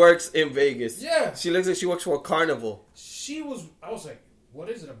like she works in Vegas. Yeah. She looks like she works for a carnival. I was like, what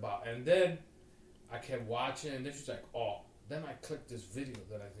is it about? And then I kept watching, and then she's like, oh. Then I clicked this video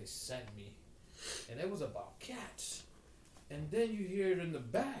that they sent me, and it was about cats. And then you hear it in the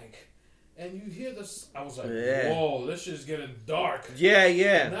bag, and you hear this. I was like, whoa, this shit's getting dark. Yeah.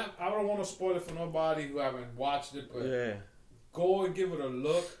 And I don't want to spoil it for nobody who haven't watched it, but go and give it a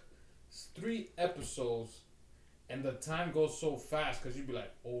look. It's 3 episodes. And the time goes so fast because you'd be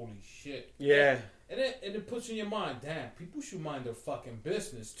like, holy shit. Yeah. And it puts in your mind, damn, people should mind their fucking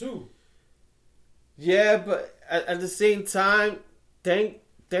business too. Yeah, but at the same time,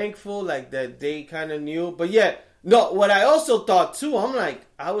 thankful like that they kind of knew. But yeah, no, what I also thought too, I'm like,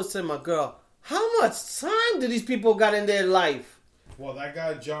 I was telling my girl, how much time do these people got in their life? Well, that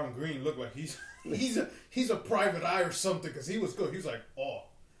guy John Green looked like he's a private eye or something because he was good. He was like, oh,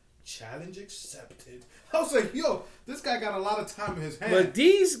 challenge accepted. I was like, yo, this guy got a lot of time in his hand. But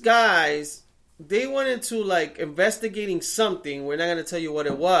these guys, they went into like investigating something. We're not going to tell you what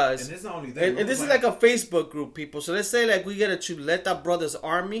it was. And it's not only that. And this is like a Facebook group, people. So let's say like we get a Chuleta Brothers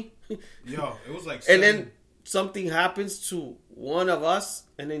army. Yo, it was like... And then something happens to one of us,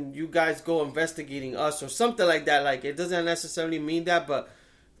 and then you guys go investigating us or something like that. Like, it doesn't necessarily mean that, but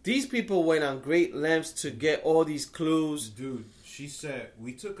these people went on great lengths to get all these clues. Dude, she said,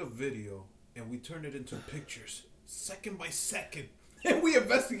 we took a video and we turned it into pictures, second by second. And we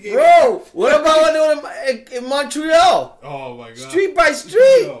investigated. Bro, what about when they were in Montreal? Oh my God. Street by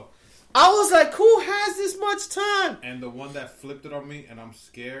street. Yo. I was like, who has this much time? And the one that flipped it on me, and I'm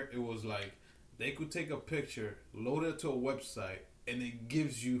scared, it was like, they could take a picture, load it to a website, and it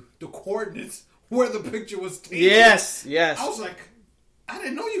gives you the coordinates where the picture was taken. Yes. I was like, I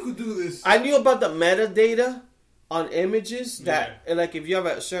didn't know you could do this. I knew about the metadata on images that, like, if you have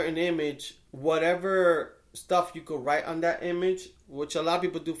a certain image, whatever stuff you could write on that image, which a lot of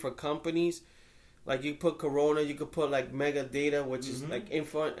people do for companies, like you put Corona, you could put like mega data, which is like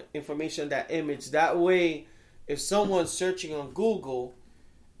information that image. That way, if someone's searching on Google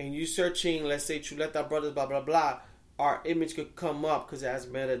and you searching, let's say Chuleta Brothers, blah blah blah, our image could come up because it has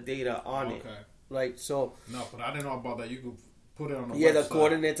metadata on it. Like so. No, but I didn't know about that. You could put it on the website. Yeah, the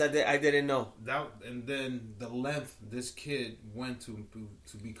coordinates. I didn't know that, and then the length this kid went to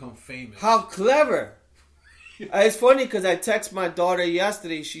become famous. How clever! It's funny because I text my daughter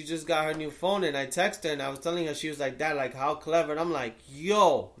yesterday. She just got her new phone, and I texted her, and I was telling her, she was like, "Dad, like how clever." And I'm like,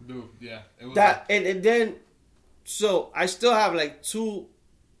 "Yo, dude, yeah." It was that and then, so I still have like two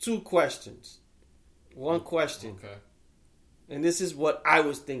questions. One question. Okay. And this is what I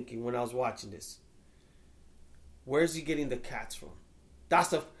was thinking when I was watching this. Where's he getting the cats from? That's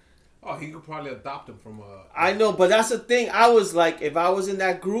the... Oh, he could probably adopt them from a... I know, but that's the thing. I was like, if I was in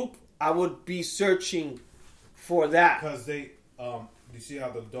that group, I would be searching for that. Because they... you see how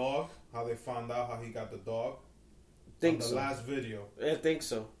the dog... How they found out how he got the dog? Think on so. The last video. I think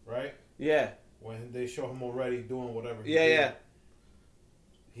so. Right? Yeah. When they show him already doing whatever he Yeah, did. yeah.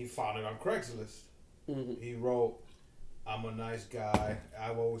 He found it on Craigslist. Mm-hmm. He wrote, I'm a nice guy.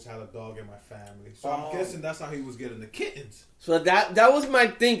 I've always had a dog in my family. So I'm guessing that's how he was getting the kittens. So that was my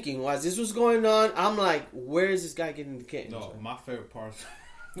thinking. While this was going on, I'm like, where is this guy getting the kittens? No, my favorite part.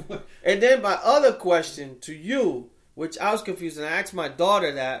 And then my other question to you, which I was confused, and I asked my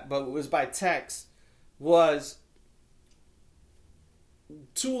daughter that, but it was by text, was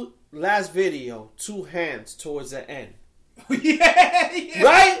last video, 2 hands towards the end. yeah.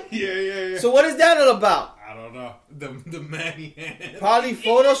 Right? Yeah. So what is that all about? I don't know. The manny hand. Probably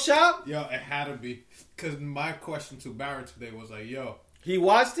Photoshop? Yo, it had to be. Because my question to Barrett today was like, yo. He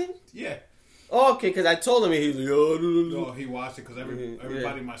watched it? Yeah. Oh, okay, because I told him, he's like, oh, No, he watched it because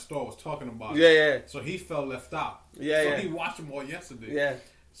everybody in my store was talking about it. Yeah. So he felt left out. Yeah, So he watched them all yesterday. Yeah.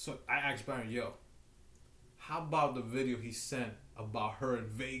 So I asked Barrett, yo, how about the video he sent about her in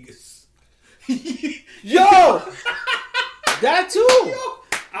Vegas? Yo! That too! Yo,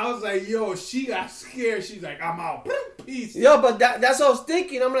 I was like, yo, she got scared. She's like, I'm out. Peace. Yo, but that's what I was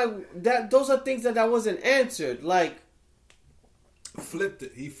thinking. I'm like, those are things that wasn't answered. Like, flipped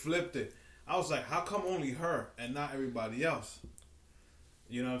it. He flipped it. I was like, how come only her and not everybody else?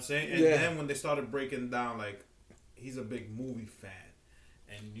 You know what I'm saying? And then when they started breaking down, like, he's a big movie fan.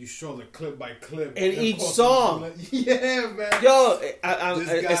 And you show the clip by clip. And each song. Like, yeah, man. Yo,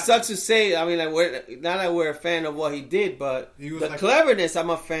 it sucks to say. I mean, like, not that we're a fan of what he did, but the like, cleverness, I'm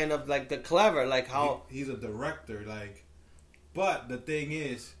a fan of, like, the clever. Like, how... He's a director, like... But the thing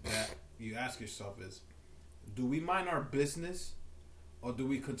is that you ask yourself is, do we mind our business or do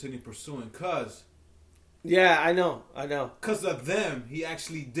we continue pursuing? Because... Yeah, I know. Because of them, he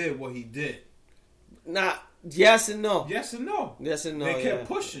actually did what he did. Yes and no. Yes and no. They kept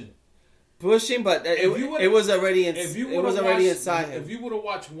pushing, but it was already inside him. If you would have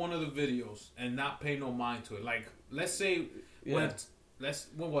watched one of the videos and not pay no mind to it, like let's say what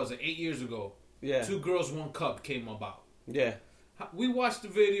was it 8 years ago? Yeah, 2 Girls 1 Cup came about. Yeah, we watched the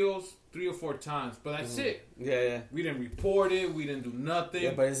videos 3 or 4 times, but that's it. Yeah. We didn't report it. We didn't do nothing.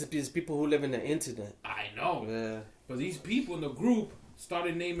 Yeah, but it's people who live in the internet. I know. Yeah. But these people in the group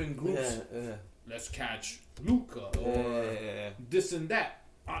started naming groups. Yeah. Let's catch Luca or this and that.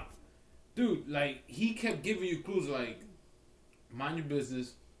 Dude, like, he kept giving you clues like, mind your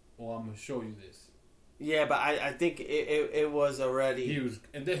business or I'm going to show you this. Yeah, but I think it was already...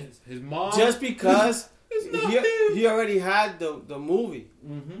 And then his mom... Just because he already had the movie.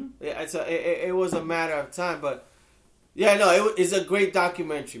 Mm-hmm. Yeah, so it was a matter of time, but... Yeah, no, it's a great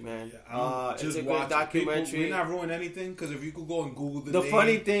documentary, man. Yeah, it's a great documentary. People, we're not ruining anything, because if you could go and Google the name,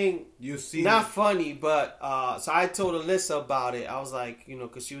 funny thing, you'll see. Not funny, but so I told Alyssa about it. I was like,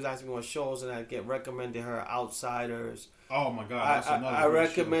 because she was asking me what shows, and I recommended her Outsiders. Oh my God, I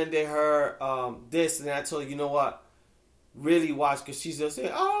recommended her this, and I told her, you know what, really watch, because she's just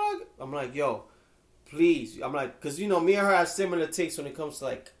saying, oh, I'm like, yo, please, I'm like, because me and her have similar takes when it comes to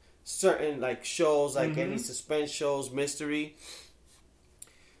like certain like shows, like any suspense shows, mystery.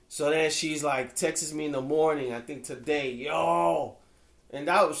 So then she's like texts me in the morning, I think today, yo, and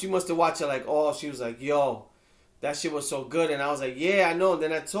she must have watched it like she was like, yo, that shit was so good, and I was like, yeah, I know. And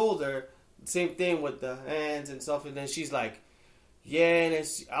then I told her same thing with the hands and stuff, and then she's like, yeah, and then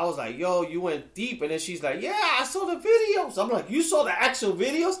I was like, yo, you went deep, and then she's like, yeah, I saw the videos. I'm like, you saw the actual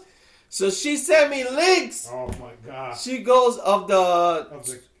videos? So she sent me links. Oh my God. She goes of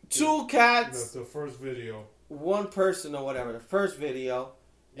the 2 cats, the first video, 1 person or whatever, the first video,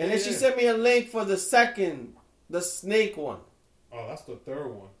 and then she sent me a link for the snake one. Oh, that's the third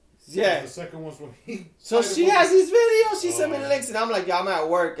one. Yeah, the second one's when he. So she has these videos. She sent me the links, and I'm like, yo, I'm at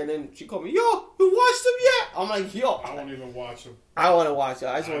work, and then she called me, yo, you watched them yet? I'm like, yo, I won't even watch them. I want to watch it.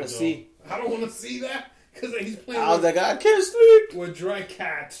 I just want to see. I don't want to see that because he's playing. I was like, I can't sleep with dry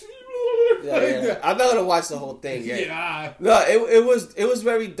cats. Yeah. I'm not gonna watch the whole thing yet. Yeah. No, it was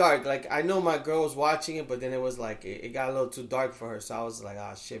very dark. Like, I know my girl was watching it, but then it was like it got a little too dark for her. So I was like,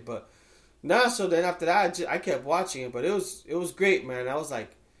 shit. But so then after that, I kept watching it. But it was great, man. I was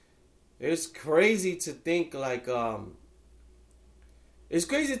like, it's crazy to think like it's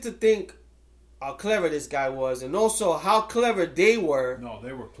crazy to think how clever this guy was, and also how clever they were. No,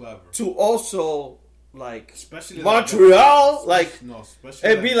 they were clever to also like especially Montreal, like no, especially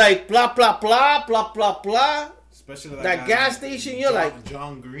it'd be like blah blah blah blah blah blah. Especially that gas station, you're like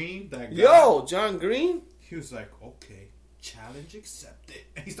John Green. That guy, yo, John Green. He was like, okay, challenge accepted,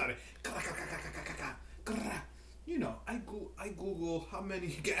 and he started. You know, I Google how many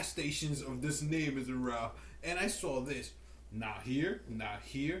gas stations of this name is around, and I saw this. Not here, not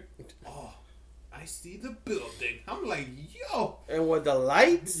here. Oh, I see the building. I'm like, yo. And with the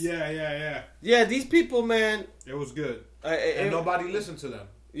lights? Yeah. Yeah, these people, man. It was good. And nobody listened to them.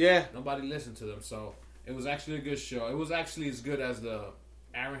 Yeah. Nobody listened to them, so it was actually a good show. It was actually as good as the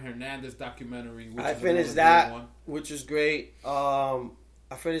Aaron Hernandez documentary. Which I finished that, which was great. I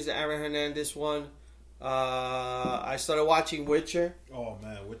finished the Aaron Hernandez one. I started watching Witcher. Oh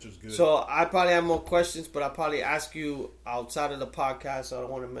man, Witcher's good. So I probably have more questions, but I'll probably ask you outside of the podcast. So I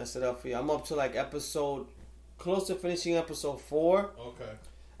don't want to mess it up for you. I'm up to like close to finishing episode 4. Okay.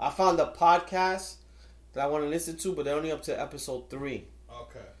 I found a podcast that I want to listen to, but they're only up to episode 3.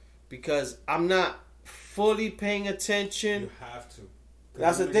 Okay. Because I'm not fully paying attention. You have to.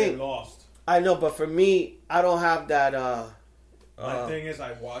 That's the thing. Get lost. I know, but for me, I don't have that. My thing is,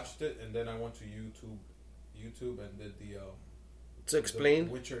 I watched it and then I went to YouTube and did the to explain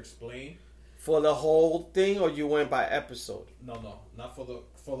the Witcher explain for the whole thing, or you went by episode? No, not for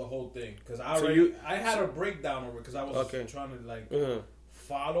the whole thing, because I had a breakdown over it because I was trying to like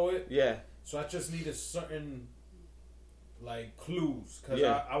follow it. Yeah. So I just needed certain like clues because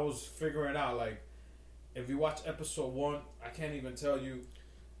I was figuring out like if you watch episode 1, I can't even tell you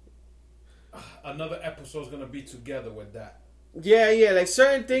another episode is gonna be together with that. Yeah, like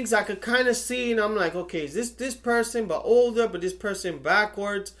certain things I could kind of see, and I'm like, okay, is this person but older, but this person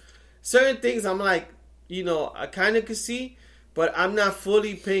backwards? Certain things I'm like, I kind of could see, but I'm not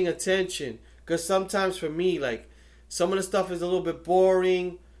fully paying attention because sometimes for me, like, some of the stuff is a little bit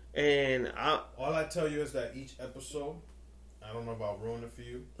boring, and all I tell you is that each episode, I don't know about ruining it for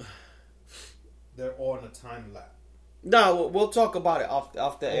you, they're all in a time lapse. No, we'll talk about it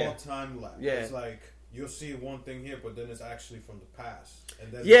off the air. All time lapse. Yeah. It's like you'll see one thing here, but then it's actually from the past.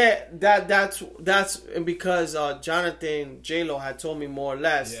 And then that's because Jonathan J-Lo had told me more or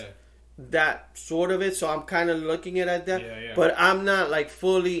less that sort of it. So I'm kind of looking at that. Yeah. But I'm not like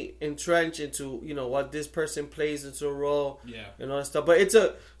fully entrenched into what this person plays into a role. Yeah. And all that stuff. But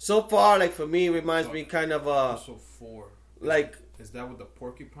so far, like for me, it reminds me kind of episode 4. Like, is that with the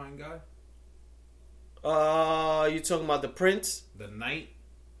porcupine guy? You talking about the prince? The knight?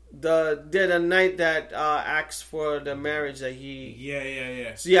 The night that asked for the marriage that he...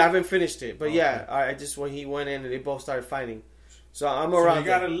 Yeah. So I haven't finished it. But I just, when he went in and they both started fighting. So I'm around. So you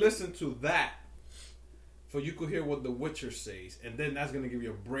gotta listen to that so you could hear what The Witcher says. And then that's gonna give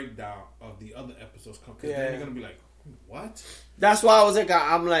you a breakdown of the other episodes. Because then you're gonna be like, what? That's why I was like,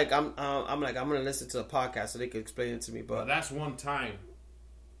 I'm gonna listen to the podcast so they could explain it to me. But that's one time.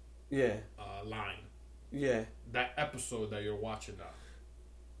 Yeah. Line. Yeah. That episode that you're watching now.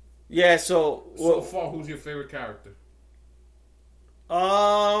 Yeah, so far, who's your favorite character?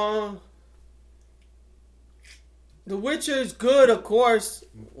 The Witcher is good, of course.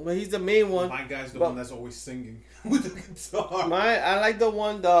 Well, he's the main one. My guy's the one that's always singing with the guitar. I like the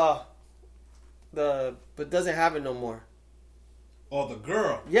one but doesn't have it no more. Oh, the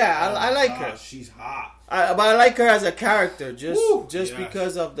girl. Yeah, I like her. She's hot. But I like her as a character, just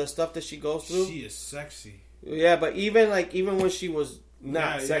because of the stuff that she goes through. She is sexy. Yeah, but even when she was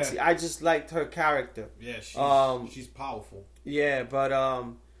not sexy, I just liked her character. Yeah, she's powerful. Yeah, but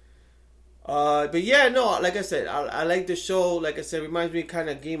yeah, no, like I said, I like the show. Like I said, it reminds me kind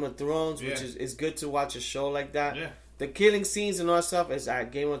of Game of Thrones, which is good to watch a show like that. Yeah. The killing scenes and all that stuff is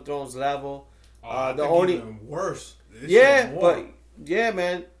at Game of Thrones level. The only even worse. But yeah,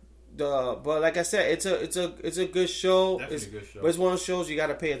 man. But like I said, it's a good show. Definitely a good show. But it's one of those shows you got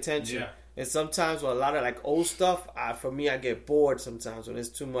to pay attention. Yeah. And sometimes with a lot of like old stuff, for me, I get bored sometimes when there's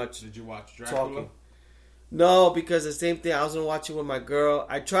too much. Did you watch Dracula? Talking. No, because the same thing. I was gonna watch it with my girl.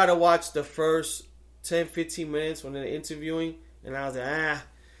 I tried to watch the first 10-15 minutes when they're interviewing, and I was like,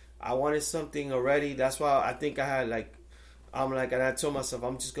 I wanted something already. That's why I think I had and I told myself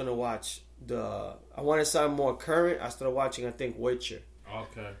I'm just gonna watch I wanted something more current. I started watching, I think, Witcher.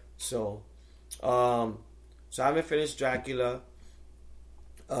 Okay. So I haven't finished Dracula.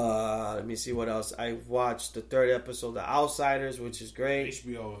 Let me see what else. I watched the 3rd episode, The Outsiders, which is great.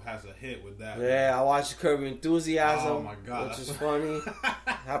 HBO has a hit with that. Yeah, I watched Curb Your Enthusiasm. Oh my god, which is funny.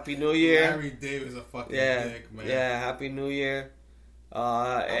 Happy New Year. Larry David's a fucking dick, man. Yeah, Happy New Year.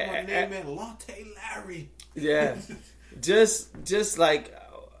 I'm gonna name it Latte Larry. Yeah, just like.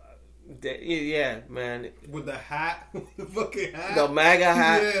 Yeah, man. With the hat, the fucking hat, the MAGA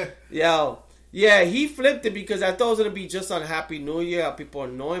hat. Yeah. Yo, Yeah, he flipped it because I thought it was gonna be just on Happy New Year. How people are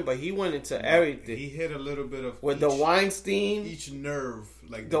annoying, but he went into everything. He hit a little bit of with the Weinstein, each nerve,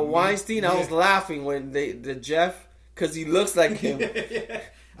 like the Weinstein. I was laughing when the Jeff because he looks like him.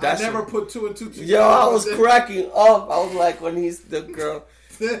 I never put two and two together. Yo, I was cracking up. I was like, when he's the girl,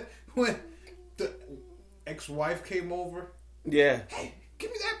 when the ex-wife came over. Yeah. Hey,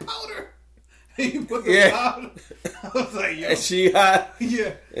 give me that powder. He put the powder. I was like, yo. And she had.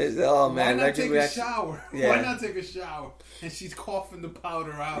 Yeah. Oh man, why not take a shower? Yeah. Why not take a shower? And she's coughing the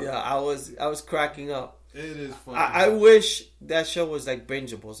powder out. Yeah, I was cracking up. It is funny. I wish that show was like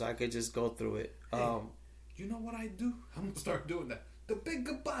bingeable so I could just go through it. Hey, you know what I do? I'm gonna start doing that. The big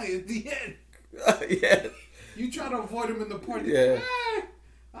goodbye at the end. Yeah. You try to avoid him in the party. Yeah. Hey,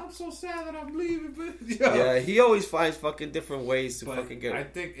 I'm so sad that I'm leaving, but yeah, he always finds fucking different ways to fucking get. I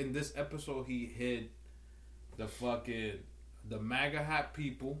think in this episode he hid the MAGA hat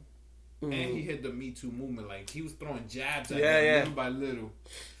people, and he hid the Me Too movement. Like he was throwing jabs at them little by little.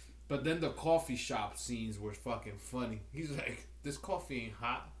 But then the coffee shop scenes were fucking funny. He's like, "This coffee ain't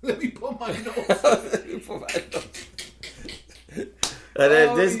hot. Let me put my nose." And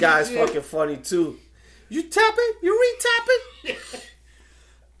then this guy's fucking funny too. You tap it? You re-tap it?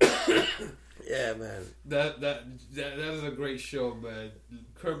 Yeah, man. That is a great show, man.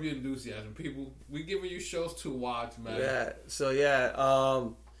 Curb Your Enthusiasm. People, we giving you shows to watch, man. Yeah. So yeah,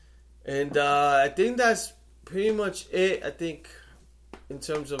 and I think that's pretty much it. I think in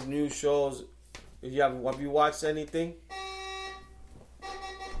terms of new shows, have you watched anything?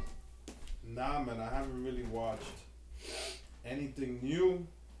 Nah, man. I haven't really watched anything new.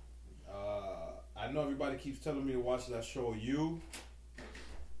 I know everybody keeps telling me to watch that show, You.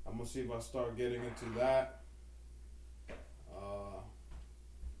 I'm gonna see if I start getting into that.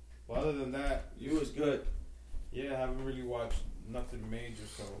 But other than that, You is good. Yeah, I haven't really watched nothing major,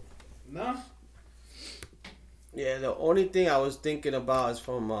 so nah. Yeah, the only thing I was thinking about is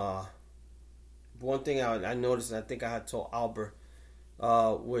from one thing I noticed, and I think I had told Albert,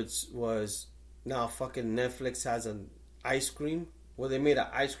 which was now fucking Netflix has an ice cream. Well, they made an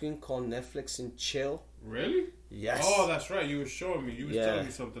ice cream called Netflix and Chill. Really? Yes. Oh, that's right. You were showing me. You was telling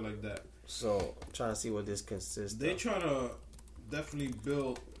me something like that. So, I'm trying to see what this consists They of. trying to definitely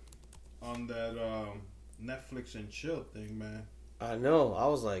build on that Netflix and Chill thing, man. I know. I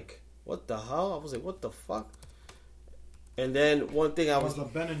was like, what the hell? I was like, what the fuck? And then one thing It was a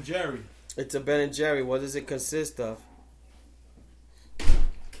Ben and Jerry. It's a Ben and Jerry. What does it consist of?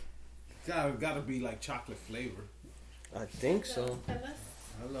 Gotta be like chocolate flavor. I think so.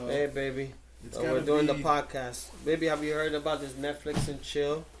 Hello. Hey, baby. We're doing the podcast. Baby, have you heard about this Netflix and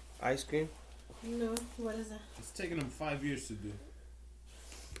Chill ice cream? No. What is that? It's taken them 5 years to do.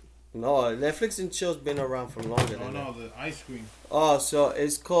 No, Netflix and Chill's been around for longer than that. No, the ice cream. Oh, so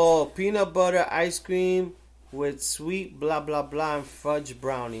it's called peanut butter ice cream with sweet blah blah blah and fudge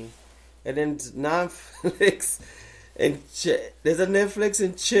brownie. And then it's Netflix and there's a Netflix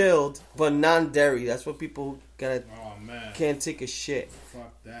and chilled, but non-dairy. That's what people gotta. Oh man, can't take a shit.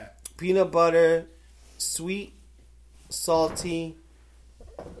 Fuck that. Peanut butter, sweet, salty,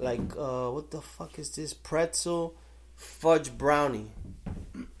 like what the fuck is this? Pretzel, fudge brownie.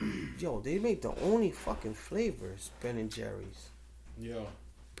 Yo, they make the only fucking flavors, Ben and Jerry's. Yo,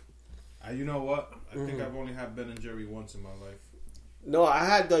 you know what? I think I've only had Ben and Jerry once in my life. No, I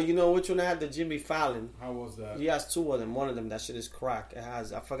had the, you know which one I had? The Jimmy Fallon. How was that? He has two of them. One of them, that shit is crack. It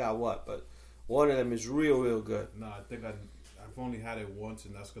has, I forgot what, but one of them is real good. Nah, I think I've only had it once,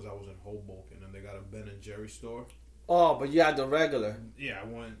 and that's because I was in Hoboken, and they got a Ben and Jerry store. Oh, but you had the regular. Yeah, I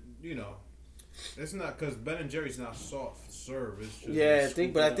went, you know. It's not, because Ben and Jerry's not soft serve. It's just yeah, I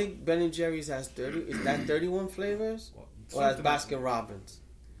think Ben and Jerry's has 30, is that 31 flavors? Or that's Baskin Robbins?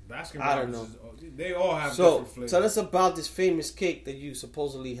 Baskin Robbins, I don't know. They all have different flavors. Tell us about this famous cake that you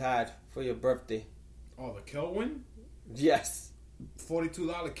supposedly had for your birthday. Oh, the Kelwin? Yes.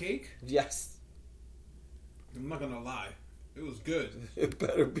 $42 cake? Yes. I'm not going to lie. It was good. It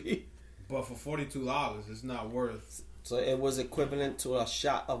better be. But for $42, it's not worth. So it was equivalent to a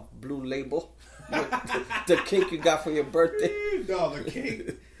shot of Blue Label? the cake you got for your birthday? No,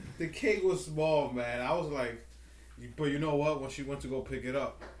 the cake was small, man. I was like, but you know what? When she went to go pick it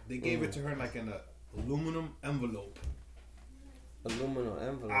up, they gave it to her in like an aluminum envelope. Aluminum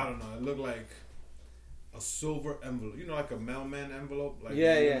envelope? I don't know. It looked like a silver envelope. You know, like a mailman envelope? Like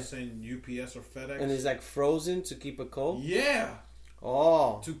saying UPS or FedEx. And it's like frozen to keep it cold? Yeah.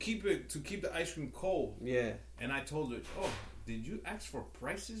 Oh. To keep the ice cream cold. Yeah. And I told her, oh, did you ask for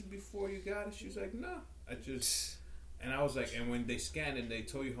prices before you got it? She was like, no. And I was like, and when they scan and they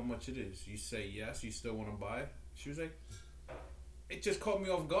tell you how much it is, you say yes, you still want to buy it? She was like, it just caught me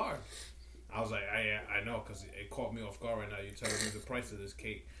off guard. I was like, I know, because it caught me off guard right now. You're telling me the price of this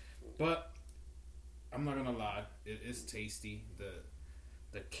cake. But I'm not going to lie. It is tasty.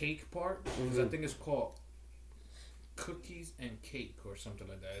 The cake part, because I think it's called cookies and cake or something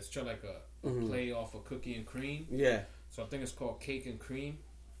like that. It's just like a play off of cookie and cream. Yeah. So I think it's called cake and cream.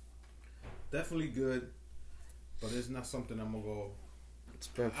 Definitely good, but it's not something I'm going to go...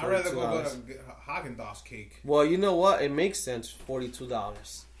 I'd rather go get a Haagen-Dazs cake. Well, you know what? It makes sense.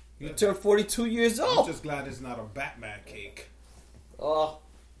 $42. You turned 42 years old. I'm just glad it's not a Batman cake. Oh,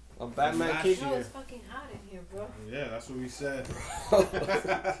 a Batman cake. No, it's fucking hot in here, bro. Yeah, that's what we said.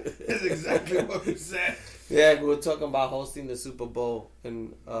 That's exactly what we said. Yeah, we were talking about hosting the Super Bowl,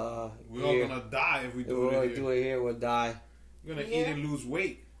 and we're all gonna die if we do it here. Do it here, we'll die. We're gonna eat and lose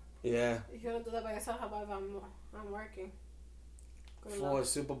weight. Yeah. If you don't do that by yourself, how about if I'm working? Good For luck. a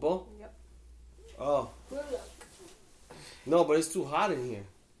Super Bowl? Yep. Oh. Good luck. No, but it's too hot in here.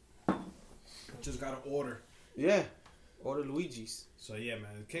 Just gotta order. Yeah. Order Luigi's. So yeah,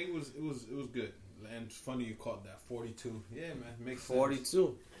 man, the cake was good. And it's funny you caught that 42. Yeah, man, makes 42. sense.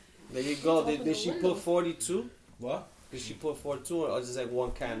 There you go. Did she put 42? What? Did she put 42 or just like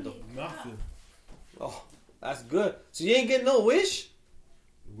one candle? Nothing. Oh, that's good. So you ain't getting no wish?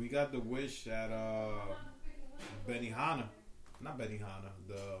 We got the wish at Benihana. Not Benihana.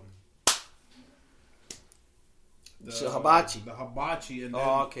 The hibachi. The hibachi, and then,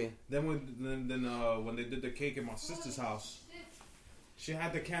 okay. Then when they did the cake in my sister's house, she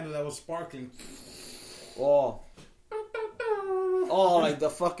had the candle that was sparkling. Oh, like the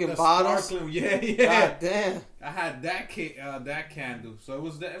fucking The bottles. sparkling, yeah. God damn. I had that cake, that candle, so it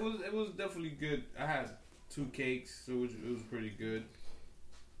was definitely good. I had 2 cakes, so it was pretty good.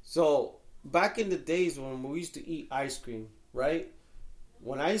 So back in the days when we used to eat ice cream, right?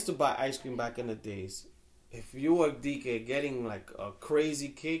 When I used to buy ice cream back in the days, if you were DK getting like a crazy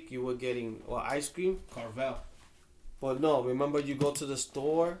cake, you were getting ice cream. Carvel. But no, remember you go to the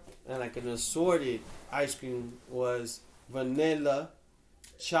store and like an assorted ice cream was vanilla,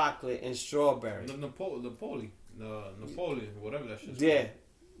 chocolate, and strawberry. The Napoli, whatever that shit's Yeah. called.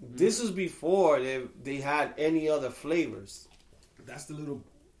 This was before they had any other flavors. That's the little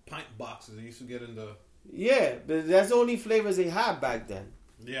pint boxes they used to get in the... Yeah, but that's the only flavors they had back then.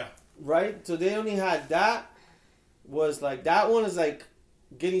 Yeah. Right? So they only had that. Was like, that one is like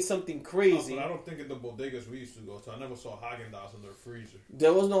getting something crazy. But I don't think in the bodegas we used to go to, I never saw Haagen-Dazs in their freezer.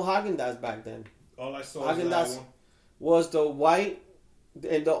 There was no Haagen-Dazs back then. All I saw was that one. Was the white,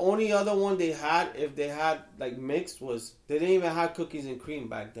 and the only other one they had, if they had like mixed, was they didn't even have cookies and cream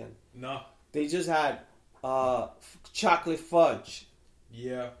back then. No. They just had chocolate fudge.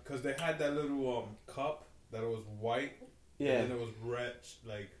 Yeah, because they had that little cup that was white. Yeah. And then it was red,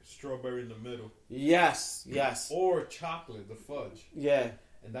 like strawberry in the middle. Yes. Or chocolate, the fudge. Yeah.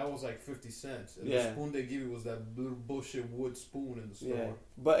 And that was like 50 cents. And Yeah. the spoon they give you was that little bullshit wood spoon in the store. Yeah.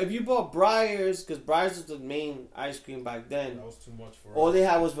 But if you bought Breyers, because Breyers was the main ice cream back then. That was too much for all us. they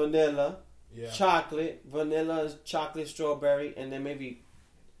had was vanilla, chocolate, strawberry, and then maybe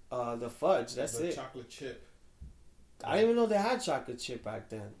the fudge. That's the it. chocolate chip. I didn't even know they had chocolate chip back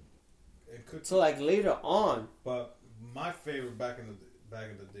then. It could. So like later on. But my favorite back in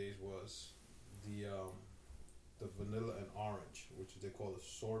the days was the vanilla and orange, which they call a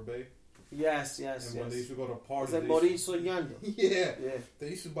sorbet. Yes. And when they used to go to parties, it's like Mauricio Yando. Yeah. They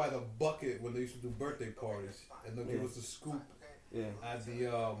used to buy the bucket when they used to do birthday parties, and then give us the scoop. Yeah. At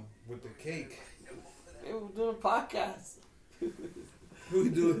the with the cake. Hey, we're doing a podcast. We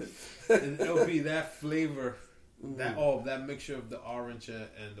do it, and it'll be that flavor. That mixture of the orange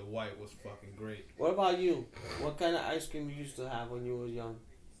and the white was fucking great. What about you? What kind of ice cream you used to have when you were young?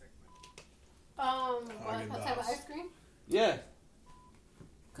 What type of ice cream? Yeah.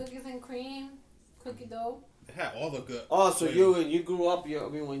 Cookies and cream, cookie dough. It had all the good. Oh, so you grew up.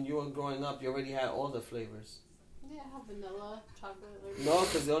 When you were growing up, you already had all the flavors. Yeah, I have vanilla, chocolate. No,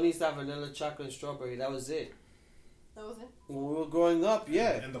 because they only used to have vanilla, chocolate, and strawberry. That was it. That was it? When we were growing up,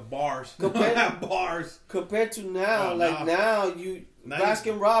 yeah. And the bars. Bars. Compared to now, now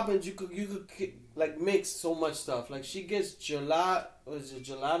Baskin Robbins, you could like mix so much stuff. Like she gets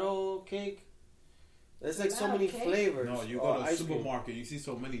gelato cake. There's like so many flavors. No, you go to a supermarket, you see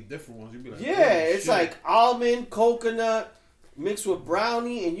so many different ones. You be like, yeah, it's like almond, coconut, mixed with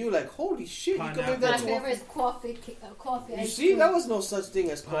brownie, and you're like, holy shit! Pineapple. You can make that. My favorite is coffee. You see, there was no such thing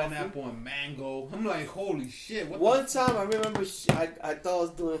as coffee. Pineapple and mango. I'm like, holy shit! One time, I remember, I thought I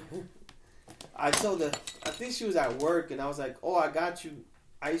was doing. I told her, I think she was at work, and I was like, oh, I got you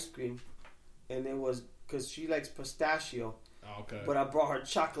ice cream, and it was because she likes pistachio. Okay. But I brought her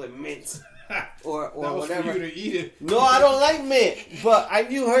chocolate mint. or that was whatever. for you to eat it. No, I don't like mint, but I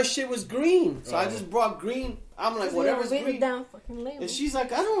knew her shit was green, so I just brought green. I'm like, whatever's green. Down fucking label. And she's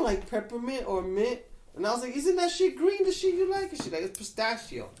like, I don't like peppermint or mint. And I was like, isn't that shit green? The shit you like? And she's like, it's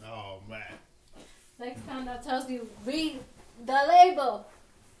pistachio. Oh man. Next time that tells you, read the label.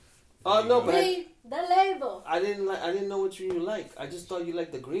 Oh no, but Read the label. I didn't know what you like. I just thought you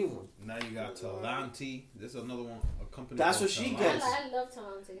liked the green one. Now you got Talenti. This is another one, a company. That's called what she Talenti. gets. I love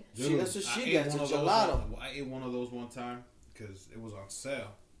Talenti. Dude, That's what she I ate gets. A one of those gelato. I ate one of those one time because it was on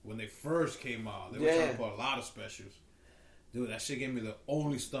sale when they first came out. They were Yeah. trying to put a lot of specials. Dude, that shit gave me the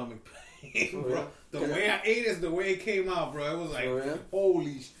only stomach pain, For bro. real? The way I ate is the way it came out, bro. It was like, For real?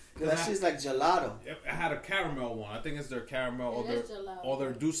 holy shit. That shit's like gelato. I had a caramel one. I think it's their caramel It is gelato. or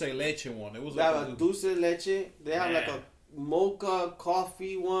their dulce leche one. It was They like have a dulce leche. They have like Yeah. a mocha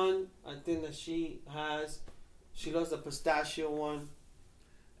coffee one. I think that she has. She loves the pistachio one.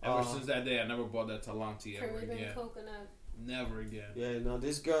 Ever since that day, I never bought that Talenti ever Caribbean again. coconut. Never again. Yeah, no,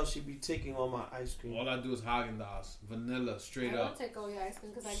 this girl, she be taking all my ice cream. All I do is Haagen-Dazs, vanilla, straight I up. don't take all your ice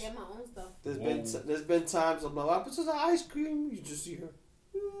cream because I get my own stuff. There's been times I'm like, what happens to the ice cream? You just see her.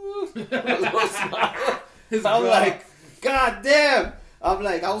 His I'm girl. like, God damn. I'm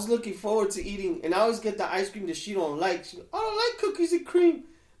like, I was looking forward to eating, and I always get the ice cream that she don't like. She, I don't like cookies and cream.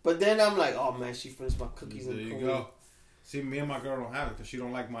 But then I'm like, oh man, she finished my cookies There and you cream. go. See, me and my girl don't have it because she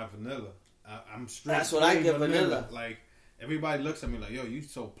don't like my vanilla. I'm straight. That's what I plain get, vanilla. Like everybody looks at me like, yo, you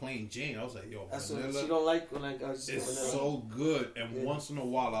so plain Jane. I was like, yo, That's vanilla. what she don't like when I just get It's vanilla. so good, and Yeah. once in a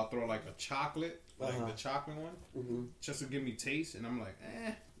while I'll throw like a chocolate, like Uh-huh. the chocolate one, Mm-hmm. just to give me taste, and I'm like,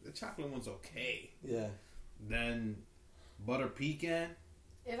 the chocolate one's okay. Yeah. Then butter pecan.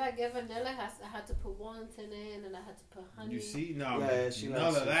 If I get vanilla, I had to put Wellington in and I had to put honey. You see, no, Yeah, she none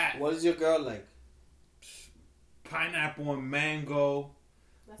likes of it. that. What does your girl like? Pineapple and mango.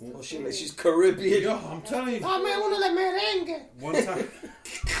 That's Oh, too she sweet. she's Caribbean. Yo, I'm telling you. Oh man, one of the merengue.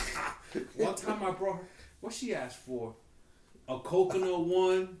 One time I brought her. What she asked for? A coconut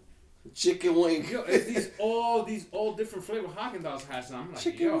one. Chicken wing. Yo, it's these all different flavor Haagen-Dazs has. And I'm like,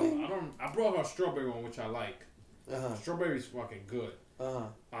 Chicken yo, wing. I brought her a strawberry one, which I like. Uh-huh. Strawberry's fucking good. Uh-huh.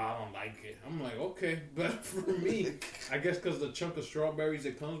 I don't like it. I'm like, okay, better for me. I guess because the chunk of strawberries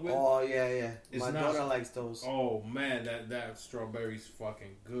it comes with. Oh yeah, yeah. It's My not- daughter likes those. Oh man, that strawberry's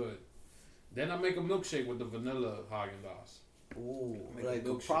fucking good. Then I make a milkshake with the vanilla Haagen-Dazs. Ooh, Make like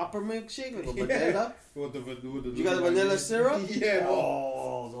a a milkshake. proper milkshake, like a Yeah. vanilla. With the You got the vanilla syrup? Yeah. No.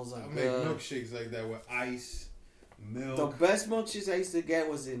 Oh, those are I make good. milkshakes like that with ice, milk. The best milkshakes I used to get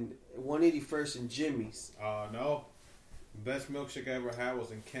was in 181st and Jimmy's. No. Best milkshake I ever had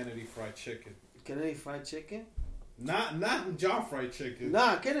was in Kennedy Fried Chicken. Kennedy Fried Chicken? Not in John Fried Chicken.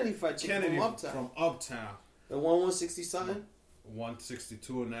 Nah, Kennedy Fried Chicken Kennedy from Uptown. From Uptown. The one 160 something?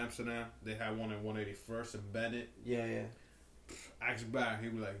 162 in Amsterdam. They had one in 181st in Bennett. Yeah, yeah. Ask back. He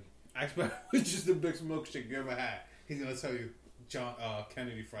was like, ask back, which is the best milkshake you ever had? He's gonna tell you,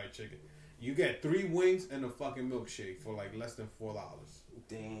 Kennedy Fried Chicken. You get 3 wings and a fucking milkshake for like less than $4.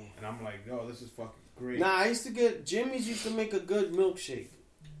 Damn. And I'm like, yo, this is fucking great. Nah, I used to get Jimmy's used to make a good milkshake.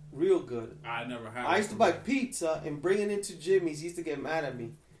 Real good. I never had. I it used to from buy them. pizza and bring it into Jimmy's. He used to get mad at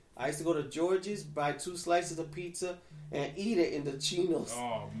me. I used to go to George's, buy 2 slices of pizza, and eat it in the chinos.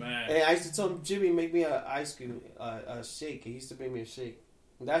 Oh man. And I used to tell him, Jimmy, make me a ice cream, a shake. He used to make me a shake.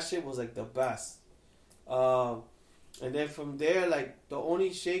 And that shit was like the best. And then from there, like the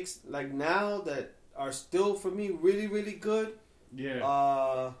only shakes like now that are still for me really, really good.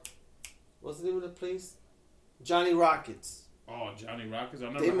 Yeah. What's the name of the place? Johnny Rockets. Oh, Johnny Rockets. I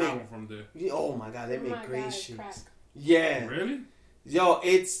They never had make- one from there. Yeah, oh my god, they Oh make my great God, shakes. crack. Yeah. Really? Yo,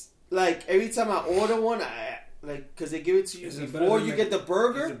 it's like every time I order one, I like because they give it to you Is it better before than you Mc- get the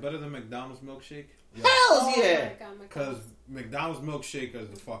burger. Is it better than McDonald's milkshake? Hell Oh yeah! my God, my Because God. McDonald's milkshake is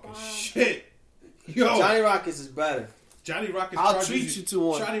the fucking Wow. shit. Yo, Johnny Rockets is better. Johnny Rockets. I'll charges treat you to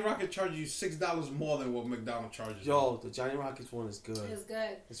one. Johnny Rocket charges you $6 more than what McDonald's charges. you. Yo, the Johnny Rockets one is good. It's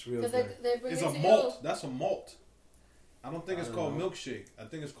good. It's real Because good. they bring It's it a to malt. you. That's a malt. I don't think I it's don't called know. milkshake. I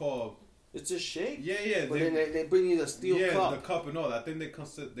think it's called. It's a shake. Yeah. But then they bring you the steel yeah, cup. the cup and all that. I think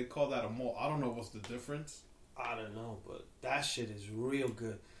they call that a malt. I don't know what's the difference. I don't know, but that shit is real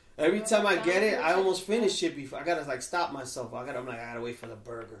good. Every time I get it, I almost finish it before. I gotta like stop myself. I'm like, I gotta wait for the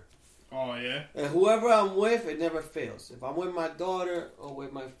burger. Oh yeah. And whoever I'm with, it never fails. If I'm with my daughter or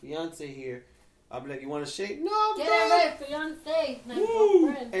with my fiance here, I'll be like, you want a shake? No, I'm Get good. it right, fiance. My Woo!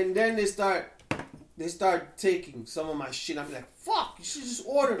 girlfriend. And then they start taking some of my shit. I'll be like, fuck, you should just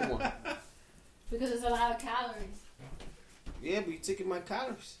ordered one. Because it's a lot of calories. Yeah, but you're taking my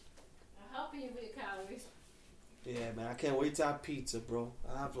calories. I'm helping you with your calories. Yeah, man, I can't wait to have pizza, bro.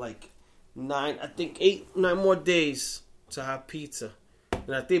 I have like 9 more days to have pizza.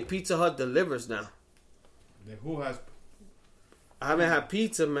 And I think Pizza Hut delivers now. Then who has? I haven't had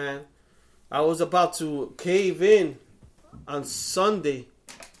pizza, man. I was about to cave in on Sunday.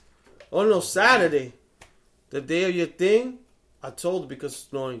 Oh no, Saturday. The day of your thing. I told her because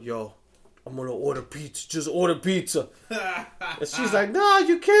knowing, yo, I'm gonna order pizza. Just order pizza. And she's like, nah,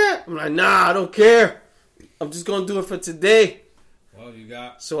 you can't. I'm like, nah, I don't care. I'm just gonna do it for today. Well, you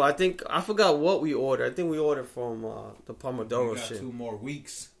got. So I forgot what we ordered. I think we ordered from the Pomodoro got shit. 2 more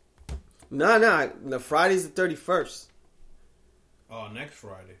weeks. Nah. The Friday's the 31st. Oh, next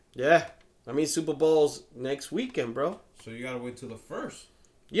Friday. Yeah. I mean, Super Bowl's next weekend, bro. So you gotta wait till the 1st.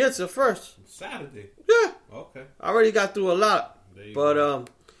 Yeah, it's the 1st. Saturday. Yeah. Okay. I already got through a lot. But, go.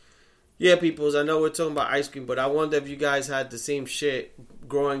 Yeah, peoples, I know we're talking about ice cream, but I wonder if you guys had the same shit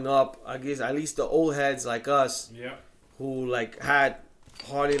growing up. I guess at least the old heads like us. Yeah. Who, like, had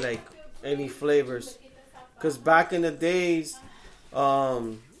hardly, like, any flavors. Because back in the days,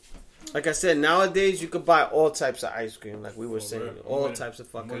 like I said, nowadays you could buy all types of ice cream, like we were saying. All types of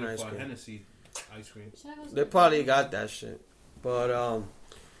fucking ice cream. Hennessy ice cream. They probably got that shit. But,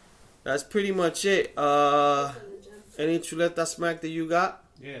 that's pretty much it. Any chuleta smack that you got?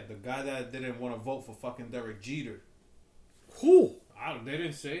 Yeah, the guy that didn't want to vote for fucking Derek Jeter. Who? They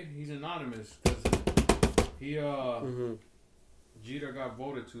didn't say. He's anonymous. Cause he, Jeter got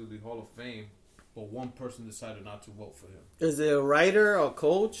voted to the Hall of Fame, but one person decided not to vote for him. Is it a writer or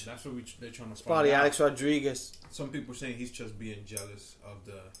coach? That's what they're trying to It's find probably out. Alex Rodriguez. Some people are saying he's just being jealous of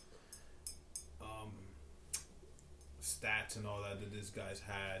the stats and all that this guy's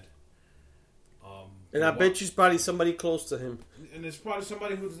had. And I bet you it's probably somebody close to him. And it's probably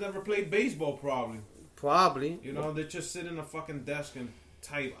somebody who's never played baseball, probably. Probably. You know, they just sit in a fucking desk and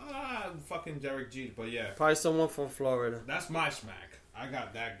type, fucking Derek Jeter. But yeah. Probably someone from Florida. That's my smack. I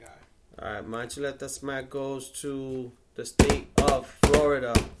got that guy. Alright, my chuleta smack goes to the state of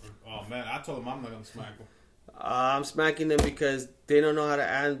Florida. Oh, man, I told him I'm not going to smack him. I'm smacking them because they don't know how to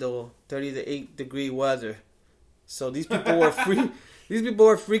handle 30 to 8 degree weather. So these people were These people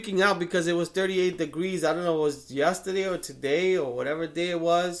were freaking out because it was 38 degrees. I don't know, it was yesterday or today or whatever day it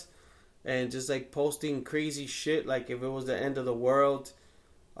was. And just like posting crazy shit like if it was the end of the world.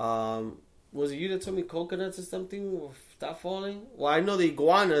 Was it you that told me coconuts or something will stop falling? Well, I know the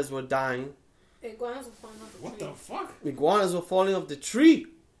iguanas were dying. Iguanas were falling off the tree. What the fuck? Iguanas were falling off the tree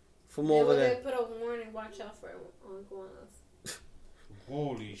from over there. They put a warning, watch out for iguanas.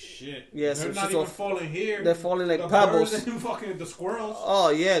 Holy shit. Yeah, they're not even falling here. They're falling like the pebbles. Birds and fucking the squirrels. Oh,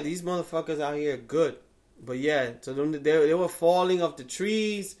 yeah, these motherfuckers out here are good. But yeah, so they were falling off the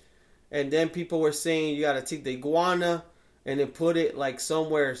trees. And then people were saying you got to take the iguana and then put it like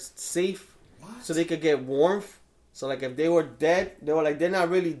somewhere safe. What? So they could get warmth. So like if they were dead, they were like, they're not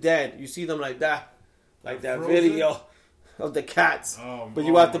really dead. You see them like that. Like that frozen? video of the cats. Oh, but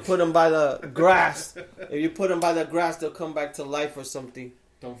you have to put them by the grass. If you put them by the grass, they'll come back to life or something.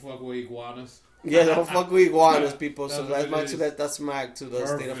 Don't fuck with iguanas. Yeah, don't fuck with iguanas, people. So That's that's what my it is. chuleta smack to the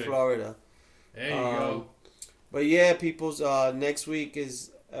state of Perfect. Florida. There you go. But yeah, people's next week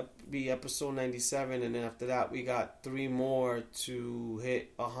is be episode 97, and then after that we got 3 more to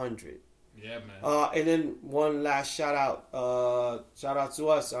hit 100. Yeah, man. And then one last shout out to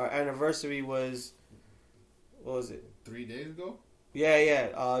us. Our anniversary was, what was it? 3 days ago?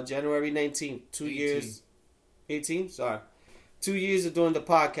 Yeah. January 19th. 2 years. 18? Sorry. 2 years of doing the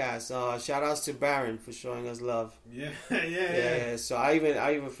podcast. Shout outs to Baron for showing us love. Yeah. So I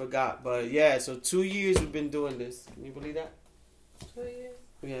even forgot. But yeah, so 2 years we've been doing this. Can you believe that? 2 years.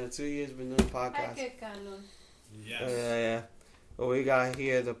 Yeah, 2 years we've been doing the Ay, podcast. qué calor. Yes. Yeah. Well, we got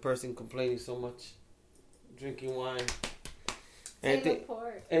here the person complaining so much. Drinking wine. Say the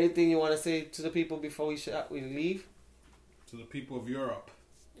port. Anything you want to say to the people before we leave? To the people of Europe.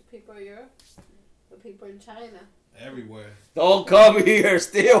 The people in Europe. The people in China. Everywhere. Don't come here.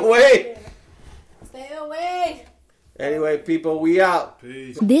 Stay away. Yeah. Stay away. Anyway, people, we out.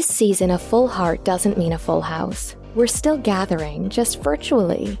 Peace. This season, a full heart doesn't mean a full house. We're still gathering, just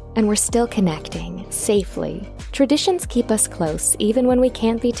virtually, and we're still connecting, safely. Traditions keep us close, even when we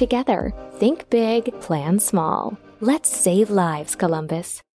can't be together. Think big, plan small. Let's save lives, Columbus.